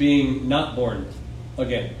back to being not born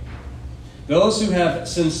again. Those who have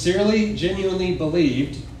sincerely, genuinely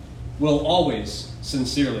believed will always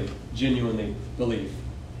sincerely, genuinely believe.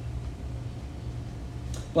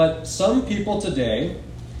 But some people today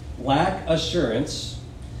lack assurance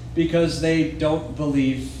because they don't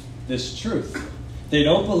believe this truth. They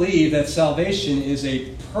don't believe that salvation is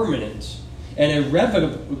a permanent and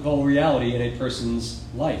irrevocable reality in a person's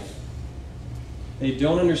life. They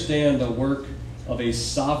don't understand the work of a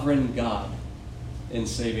sovereign God in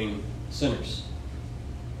saving sinners.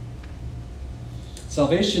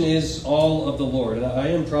 Salvation is all of the Lord. And I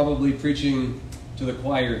am probably preaching to the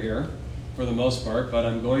choir here for the most part, but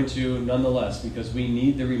I'm going to nonetheless because we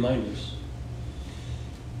need the reminders.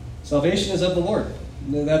 Salvation is of the Lord.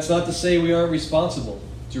 That's not to say we aren't responsible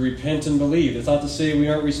to repent and believe. It's not to say we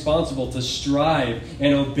aren't responsible to strive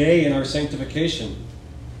and obey in our sanctification.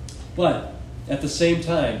 But at the same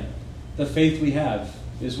time, the faith we have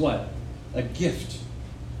is what? A gift.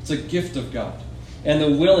 It's a gift of God. And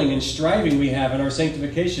the willing and striving we have in our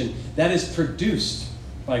sanctification, that is produced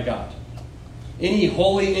by God. Any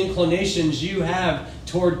holy inclinations you have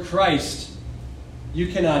toward Christ, you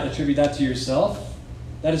cannot attribute that to yourself.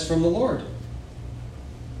 That is from the Lord.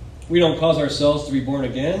 We don't cause ourselves to be born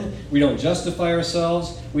again. We don't justify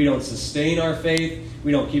ourselves. We don't sustain our faith.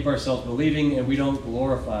 We don't keep ourselves believing, and we don't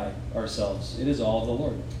glorify ourselves. It is all the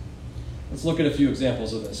Lord. Let's look at a few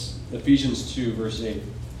examples of this. Ephesians 2, verse 8.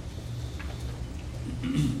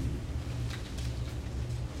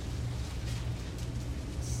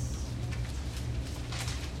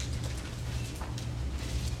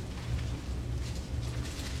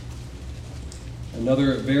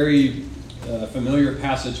 Another very familiar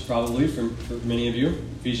passage probably for many of you.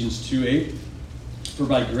 Ephesians 2:8. For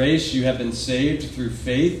by grace you have been saved through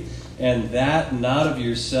faith, and that not of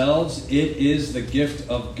yourselves, it is the gift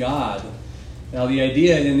of God. Now the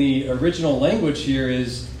idea in the original language here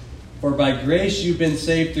is, for by grace you've been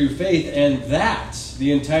saved through faith, and that,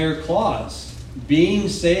 the entire clause, being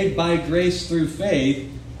saved by grace through faith,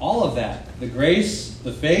 all of that, the grace,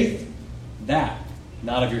 the faith, that,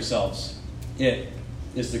 not of yourselves. It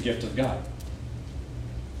is the gift of God.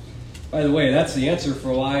 By the way, that's the answer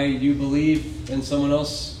for why you believe and someone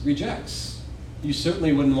else rejects. You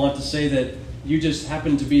certainly wouldn't want to say that you just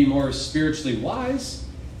happen to be more spiritually wise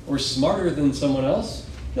or smarter than someone else.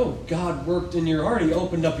 No, God worked in your heart. He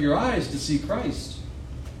opened up your eyes to see Christ.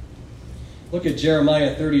 Look at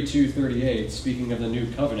Jeremiah 32:38, speaking of the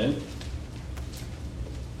new covenant.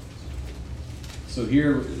 So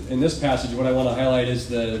here in this passage, what I want to highlight is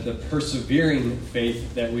the persevering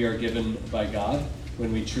faith that we are given by God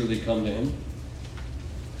when we truly come to Him.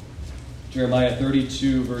 Jeremiah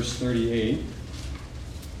 32, verse 38.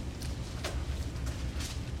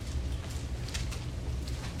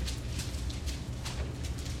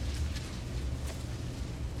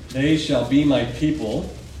 They shall be my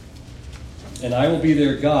people, and I will be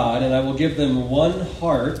their God, and I will give them one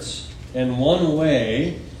heart and one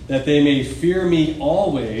way, that they may fear me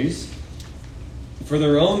always, for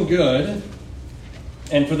their own good,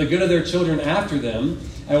 and for the good of their children after them.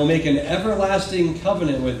 I will make an everlasting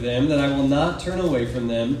covenant with them, that I will not turn away from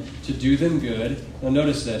them to do them good. Now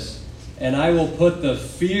notice this. And I will put the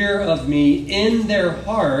fear of me in their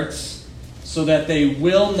hearts, so that they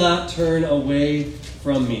will not turn away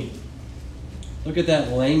from me. Look at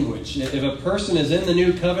that language. If a person is in the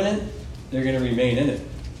new covenant, they're going to remain in it.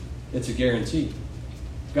 It's a guarantee.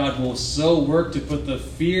 God will so work to put the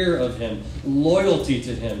fear of Him, loyalty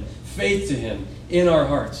to Him, faith to Him in our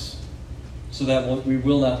hearts, so that we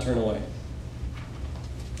will not turn away.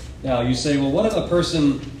 Now you say, well, what if a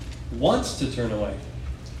person wants to turn away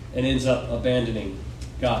and ends up abandoning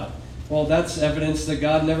God? Well, that's evidence that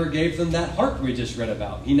God never gave them that heart we just read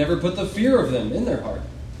about. He never put the fear of them in their heart.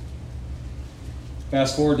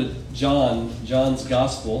 Fast forward to John's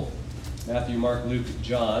Gospel, Matthew, Mark, Luke,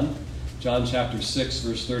 John chapter 6,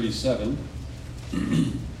 verse 37.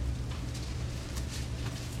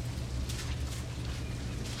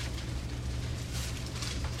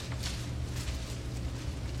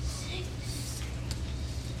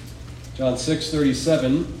 John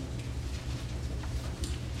 6:37.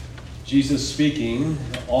 Jesus speaking,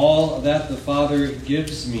 all that the Father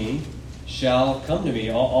gives me shall come to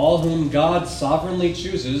me. All whom God sovereignly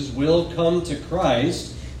chooses will come to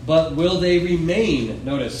Christ, but will they remain?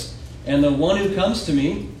 Notice, and the one who comes to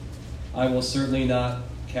me, I will certainly not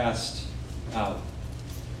cast out.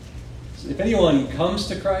 So if anyone comes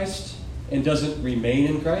to Christ and doesn't remain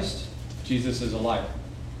in Christ, Jesus is a liar.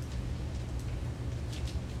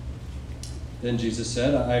 Then Jesus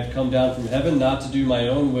said, I have come down from heaven not to do my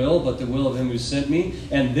own will, but the will of Him who sent me.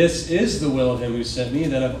 And this is the will of Him who sent me,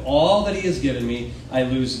 that of all that He has given me, I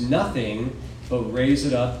lose nothing, but raise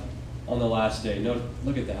it up on the last day.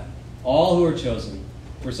 Look at that. All who are chosen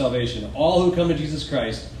for salvation, all who come to Jesus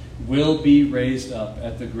Christ, will be raised up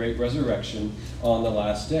at the great resurrection on the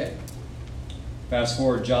last day. Fast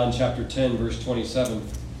forward, John chapter 10, verse 27.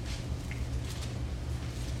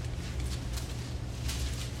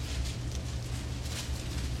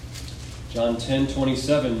 John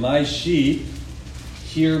 10:27, my sheep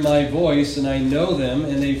hear my voice, and I know them,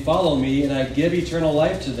 and they follow me, and I give eternal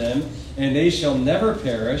life to them, and they shall never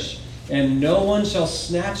perish, and no one shall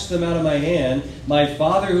snatch them out of my hand. My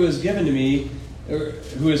Father who has given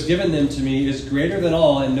them to me, is greater than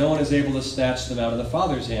all, and no one is able to snatch them out of the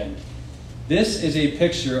Father's hand. This is a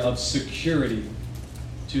picture of security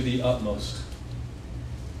to the utmost.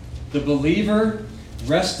 The believer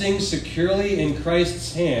resting securely in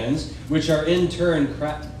Christ's hands, which are in turn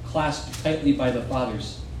clasped tightly by the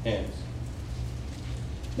Father's hands.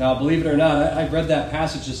 Now, believe it or not, I've read that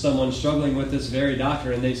passage to someone struggling with this very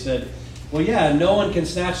doctrine, and they said, well, yeah, no one can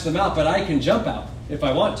snatch them out, but I can jump out if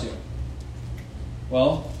I want to.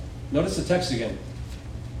 Well, notice the text again.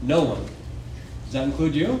 No one. Does that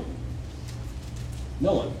include you?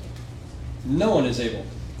 No one. No one is able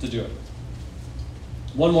to do it.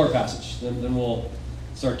 One more passage, then we'll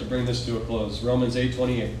start to bring this to a close. Romans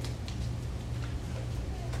 8:28.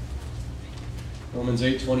 Romans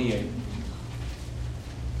 8:28.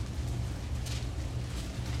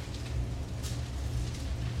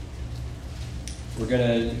 We're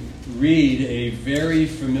going to read a very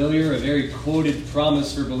familiar, a very quoted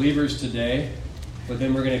promise for believers today, but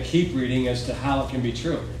then we're going to keep reading as to how it can be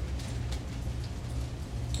true.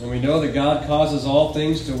 And we know that God causes all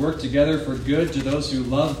things to work together for good to those who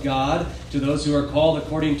love God, to those who are called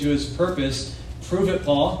according to his purpose. Prove it,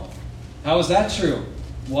 Paul. How is that true?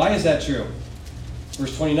 Why is that true?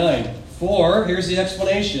 Verse 29. For, here's the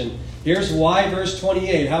explanation. Here's why, verse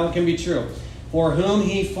 28, how it can be true. For whom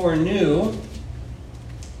he foreknew,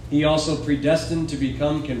 he also predestined to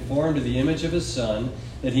become conformed to the image of his Son,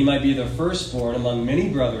 that he might be the firstborn among many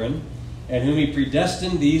brethren. And whom he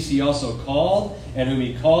predestined, these he also called. And whom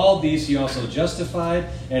he called, these he also justified.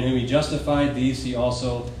 And whom he justified, these he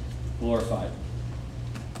also glorified.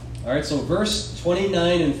 All right, so verse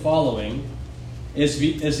 29 and following is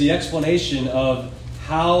the explanation of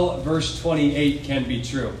how verse 28 can be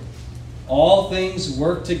true. All things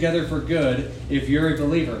work together for good if you're a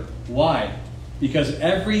believer. Why? Because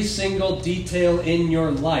every single detail in your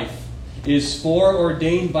life is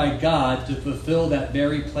foreordained by God to fulfill that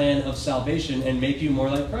very plan of salvation and make you more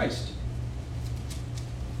like Christ.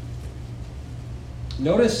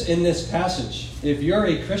 Notice in this passage, if you're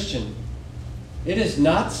a Christian, it is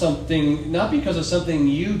not because of something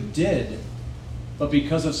you did, but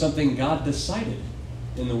because of something God decided,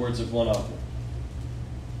 in the words of one author.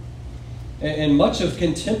 And much of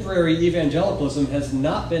contemporary evangelicalism has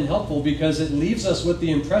not been helpful because it leaves us with the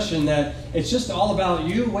impression that it's just all about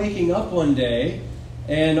you waking up one day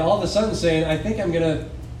and all of a sudden saying, I think I'm going to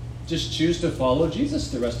just choose to follow Jesus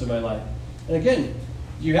the rest of my life. And again,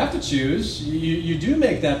 you have to choose. You do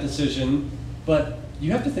make that decision, but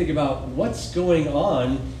you have to think about what's going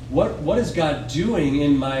on. What is God doing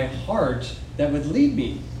in my heart that would lead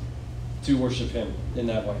me to worship him in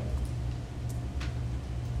that way?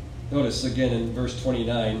 Notice again in verse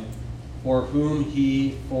 29, for whom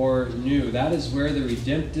he foreknew. That is where the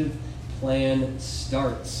redemptive plan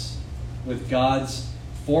starts, with God's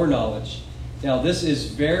foreknowledge. Now this is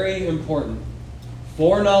very important.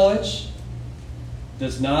 Foreknowledge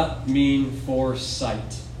does not mean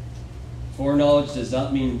foresight. Foreknowledge does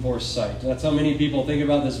not mean foresight. That's how many people think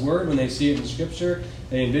about this word when they see it in Scripture.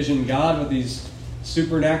 They envision God with these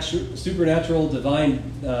supernatural divine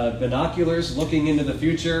binoculars looking into the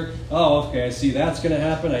future. Oh, okay, I see that's going to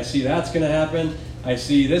happen. I see that's going to happen. I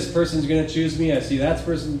see this person's going to choose me. I see that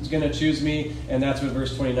person's going to choose me. And that's what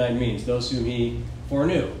verse 29 means. Those whom he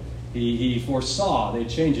foreknew. He foresaw. They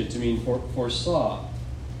change it to mean foresaw.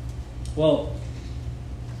 Well,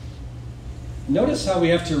 notice how we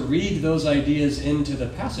have to read those ideas into the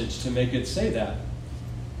passage to make it say that.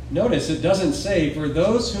 Notice it doesn't say, for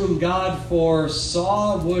those whom God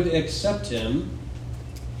foresaw would accept him,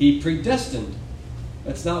 he predestined.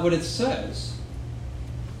 That's not what it says.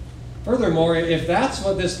 Furthermore, if that's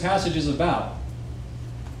what this passage is about,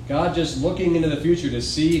 God just looking into the future to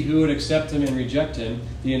see who would accept him and reject him,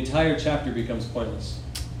 the entire chapter becomes pointless.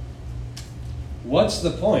 What's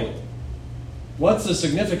the point? What's the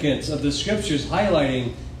significance of the Scriptures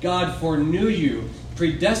highlighting God foreknew you,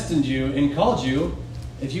 predestined you, and called you,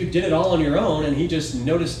 if you did it all on your own and he just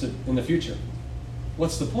noticed it in the future?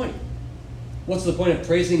 What's the point? What's the point of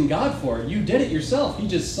praising God for it? You did it yourself. He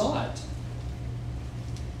just saw it.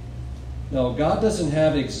 No, God doesn't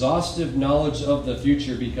have exhaustive knowledge of the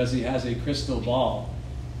future because he has a crystal ball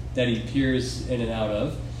that he peers in and out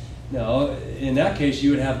of. No, in that case,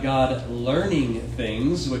 you would have God learning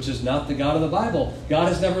things, which is not the God of the Bible. God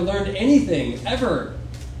has never learned anything, ever.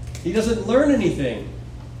 He doesn't learn anything.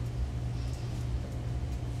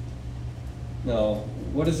 No,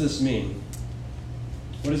 what does this mean?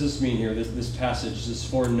 What does this mean here, this passage, this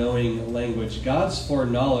foreknowing language? God's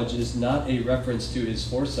foreknowledge is not a reference to his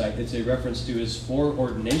foresight. It's a reference to his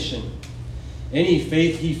foreordination. Any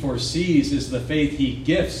faith he foresees is the faith he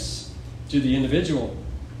gifts to the individual.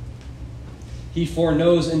 He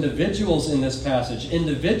foreknows individuals in this passage.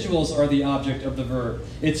 Individuals are the object of the verb.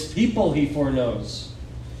 It's people he foreknows.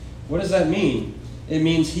 What does that mean? It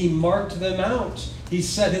means he marked them out. He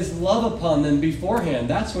set his love upon them beforehand.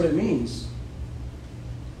 That's what it means.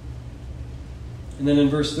 And then in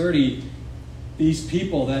verse 30, these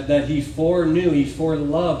people that he foreknew, he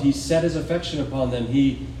foreloved, he set his affection upon them.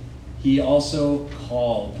 He also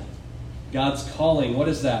called. God's calling, what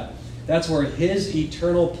is that? That's where his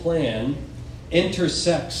eternal plan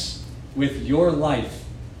intersects with your life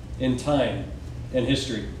in time and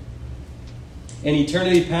history. In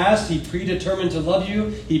eternity past, he predetermined to love you.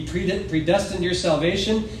 He predestined your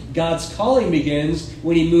salvation. God's calling begins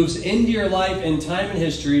when he moves into your life in time and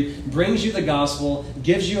history, brings you the gospel,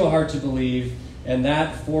 gives you a heart to believe, and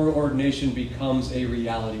that foreordination becomes a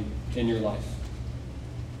reality in your life.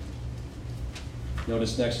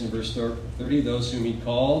 Notice next in verse 30, those whom he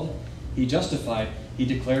called, he justified. He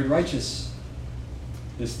declared righteous.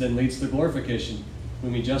 This then leads to glorification.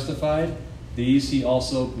 Whom he justified, these he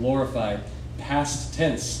also glorified. Past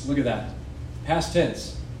tense. Look at that. Past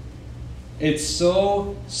tense. It's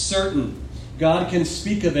so certain. God can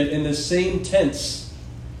speak of it in the same tense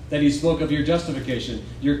that he spoke of your justification,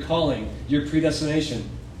 your calling, your predestination.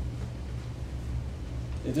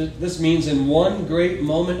 This means in one great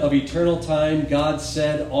moment of eternal time, God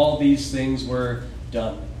said all these things were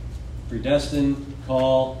done. Predestined,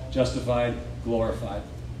 called, justified, glorified.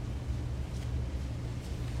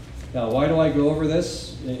 Now, why do I go over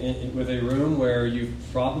this with a room where you've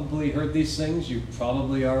probably heard these things? You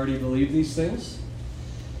probably already believe these things?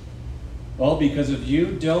 Well, because if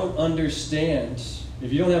you don't understand,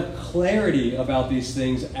 if you don't have clarity about these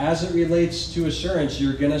things as it relates to assurance,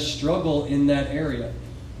 you're going to struggle in that area.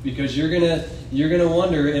 Because you're gonna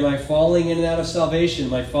wonder, am I falling in and out of salvation?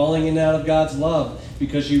 Am I falling in and out of God's love?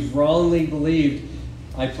 Because you've wrongly believed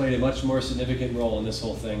I played a much more significant role in this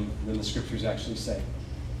whole thing than the scriptures actually say.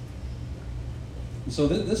 And so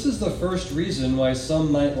this is the first reason why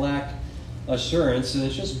some might lack assurance, and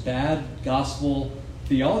it's just bad gospel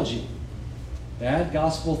theology. Bad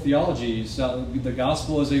gospel theology. So the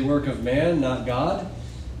gospel is a work of man, not God.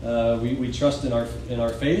 We trust in our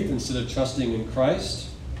faith instead of trusting in Christ.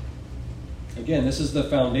 Again, this is the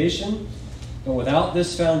foundation, but without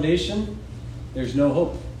this foundation, there's no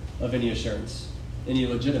hope of any assurance, any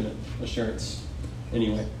legitimate assurance,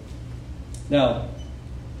 anyway. Now,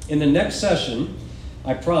 in the next session,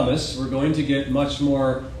 I promise we're going to get much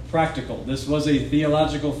more practical. This was a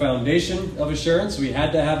theological foundation of assurance. We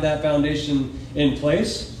had to have that foundation in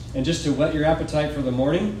place. And just to whet your appetite for the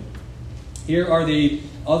morning, here are the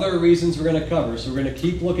other reasons we're going to cover. So we're going to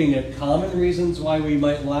keep looking at common reasons why we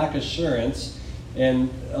might lack assurance.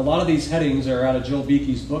 And a lot of these headings are out of Joel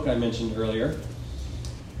Beeke's book I mentioned earlier.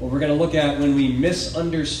 Well, we're going to look at when we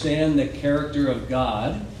misunderstand the character of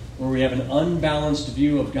God, where we have an unbalanced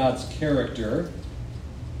view of God's character.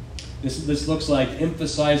 This looks like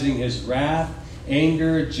emphasizing his wrath,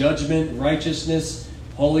 anger, judgment, righteousness,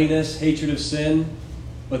 holiness, hatred of sin,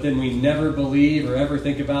 but then we never believe or ever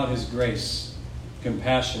think about his grace,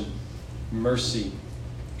 compassion, mercy,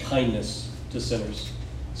 kindness to sinners.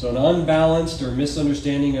 So an unbalanced or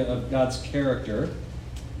misunderstanding of God's character.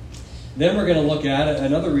 Then we're going to look at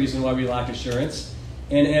another reason why we lack assurance,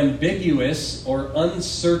 an ambiguous or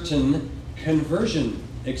uncertain conversion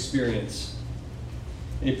experience.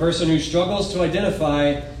 A person who struggles to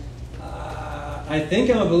identify, I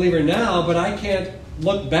think I'm a believer now, but I can't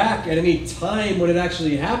look back at any time when it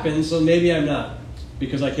actually happened, so maybe I'm not,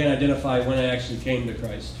 because I can't identify when I actually came to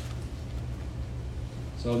Christ.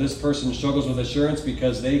 So this person struggles with assurance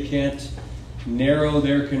because they can't narrow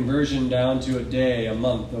their conversion down to a day, a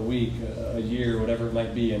month, a week, a year, whatever it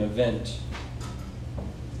might be, an event.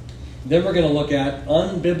 Then we're going to look at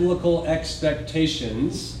unbiblical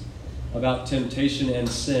expectations about temptation and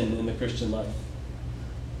sin in the Christian life.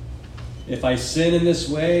 If I sin in this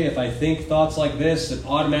way, if I think thoughts like this, it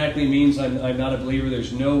automatically means I'm not a believer.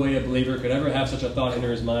 There's no way a believer could ever have such a thought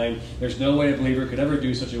enter his mind. There's no way a believer could ever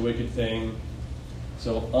do such a wicked thing.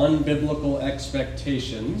 So unbiblical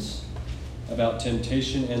expectations about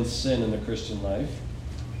temptation and sin in the Christian life.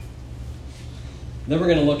 Then we're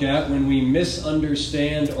going to look at when we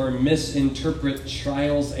misunderstand or misinterpret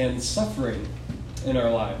trials and suffering in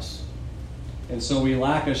our lives. And so we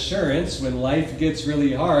lack assurance when life gets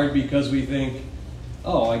really hard because we think,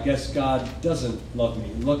 oh, I guess God doesn't love me.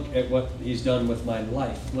 Look at what he's done with my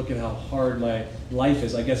life. Look at how hard my life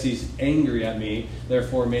is. I guess he's angry at me.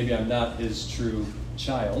 Therefore, maybe I'm not his true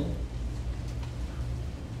child.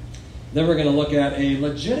 Then we're going to look at a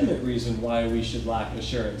legitimate reason why we should lack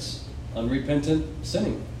assurance. Unrepentant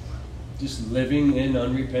sinning. Just living in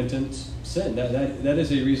unrepentant sin. That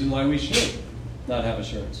is a reason why we should not have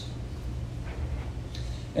assurance.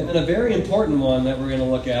 And then a very important one that we're going to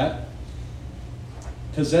look at,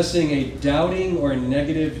 possessing a doubting or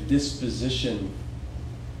negative disposition.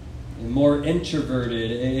 More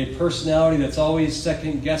introverted, a personality that's always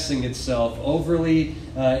second-guessing itself, overly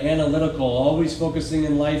analytical, always focusing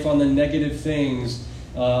in life on the negative things,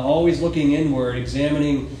 always looking inward,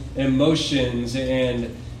 examining emotions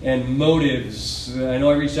and motives. I know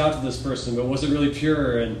I reached out to this person, but was it really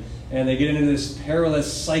pure? And they get into this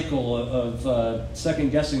perilous cycle of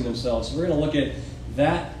second-guessing themselves. So we're going to look at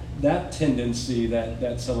that tendency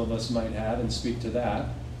that some of us might have and speak to that.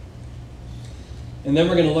 And then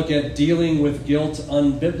we're going to look at dealing with guilt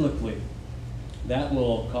unbiblically. That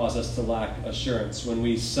will cause us to lack assurance when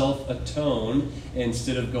we self-atone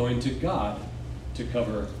instead of going to God to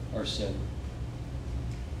cover our sin.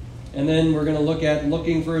 And then we're going to look at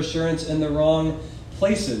looking for assurance in the wrong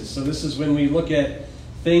places. So this is when we look at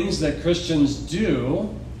things that Christians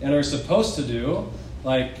do and are supposed to do,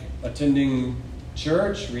 like attending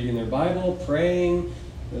church, reading their Bible, praying,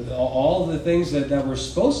 all the things that we're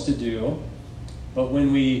supposed to do. But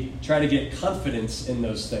when we try to get confidence in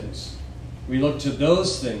those things, we look to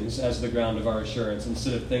those things as the ground of our assurance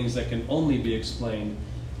instead of things that can only be explained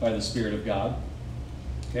by the Spirit of God.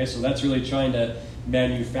 Okay, so that's really trying to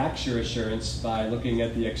manufacture assurance by looking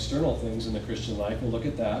at the external things in the Christian life. We'll look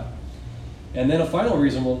at that. And then a final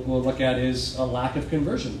reason we'll look at is a lack of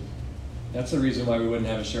conversion. That's the reason why we wouldn't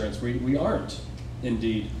have assurance. We aren't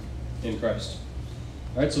indeed in Christ.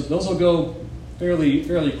 All right, so those will go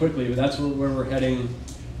fairly quickly, but that's where we're heading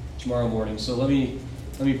tomorrow morning. So let me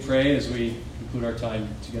pray as we conclude our time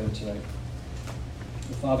together tonight.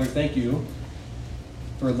 Father, thank you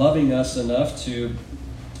for loving us enough to,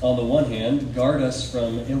 on the one hand, guard us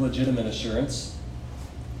from illegitimate assurance,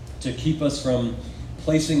 to keep us from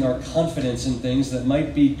placing our confidence in things that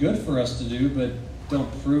might be good for us to do, but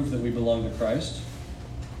don't prove that we belong to Christ.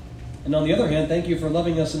 And on the other hand, thank you for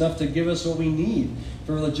loving us enough to give us what we need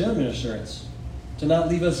for legitimate assurance, to not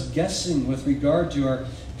leave us guessing with regard to our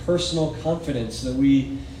personal confidence that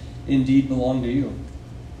we indeed belong to you.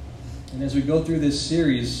 And as we go through this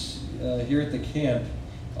series here at the camp,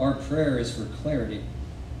 our prayer is for clarity,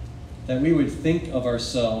 that we would think of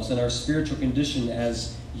ourselves and our spiritual condition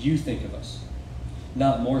as you think of us,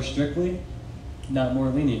 not more strictly, not more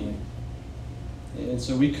leniently. And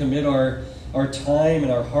so we commit our time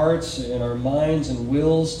and our hearts and our minds and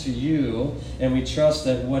wills to you, and we trust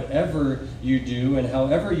that whatever you do and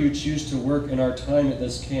however you choose to work in our time at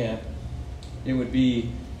this camp, it would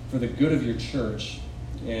be for the good of your church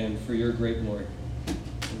and for your great glory.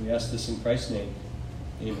 And we ask this in Christ's name.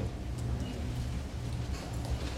 Amen.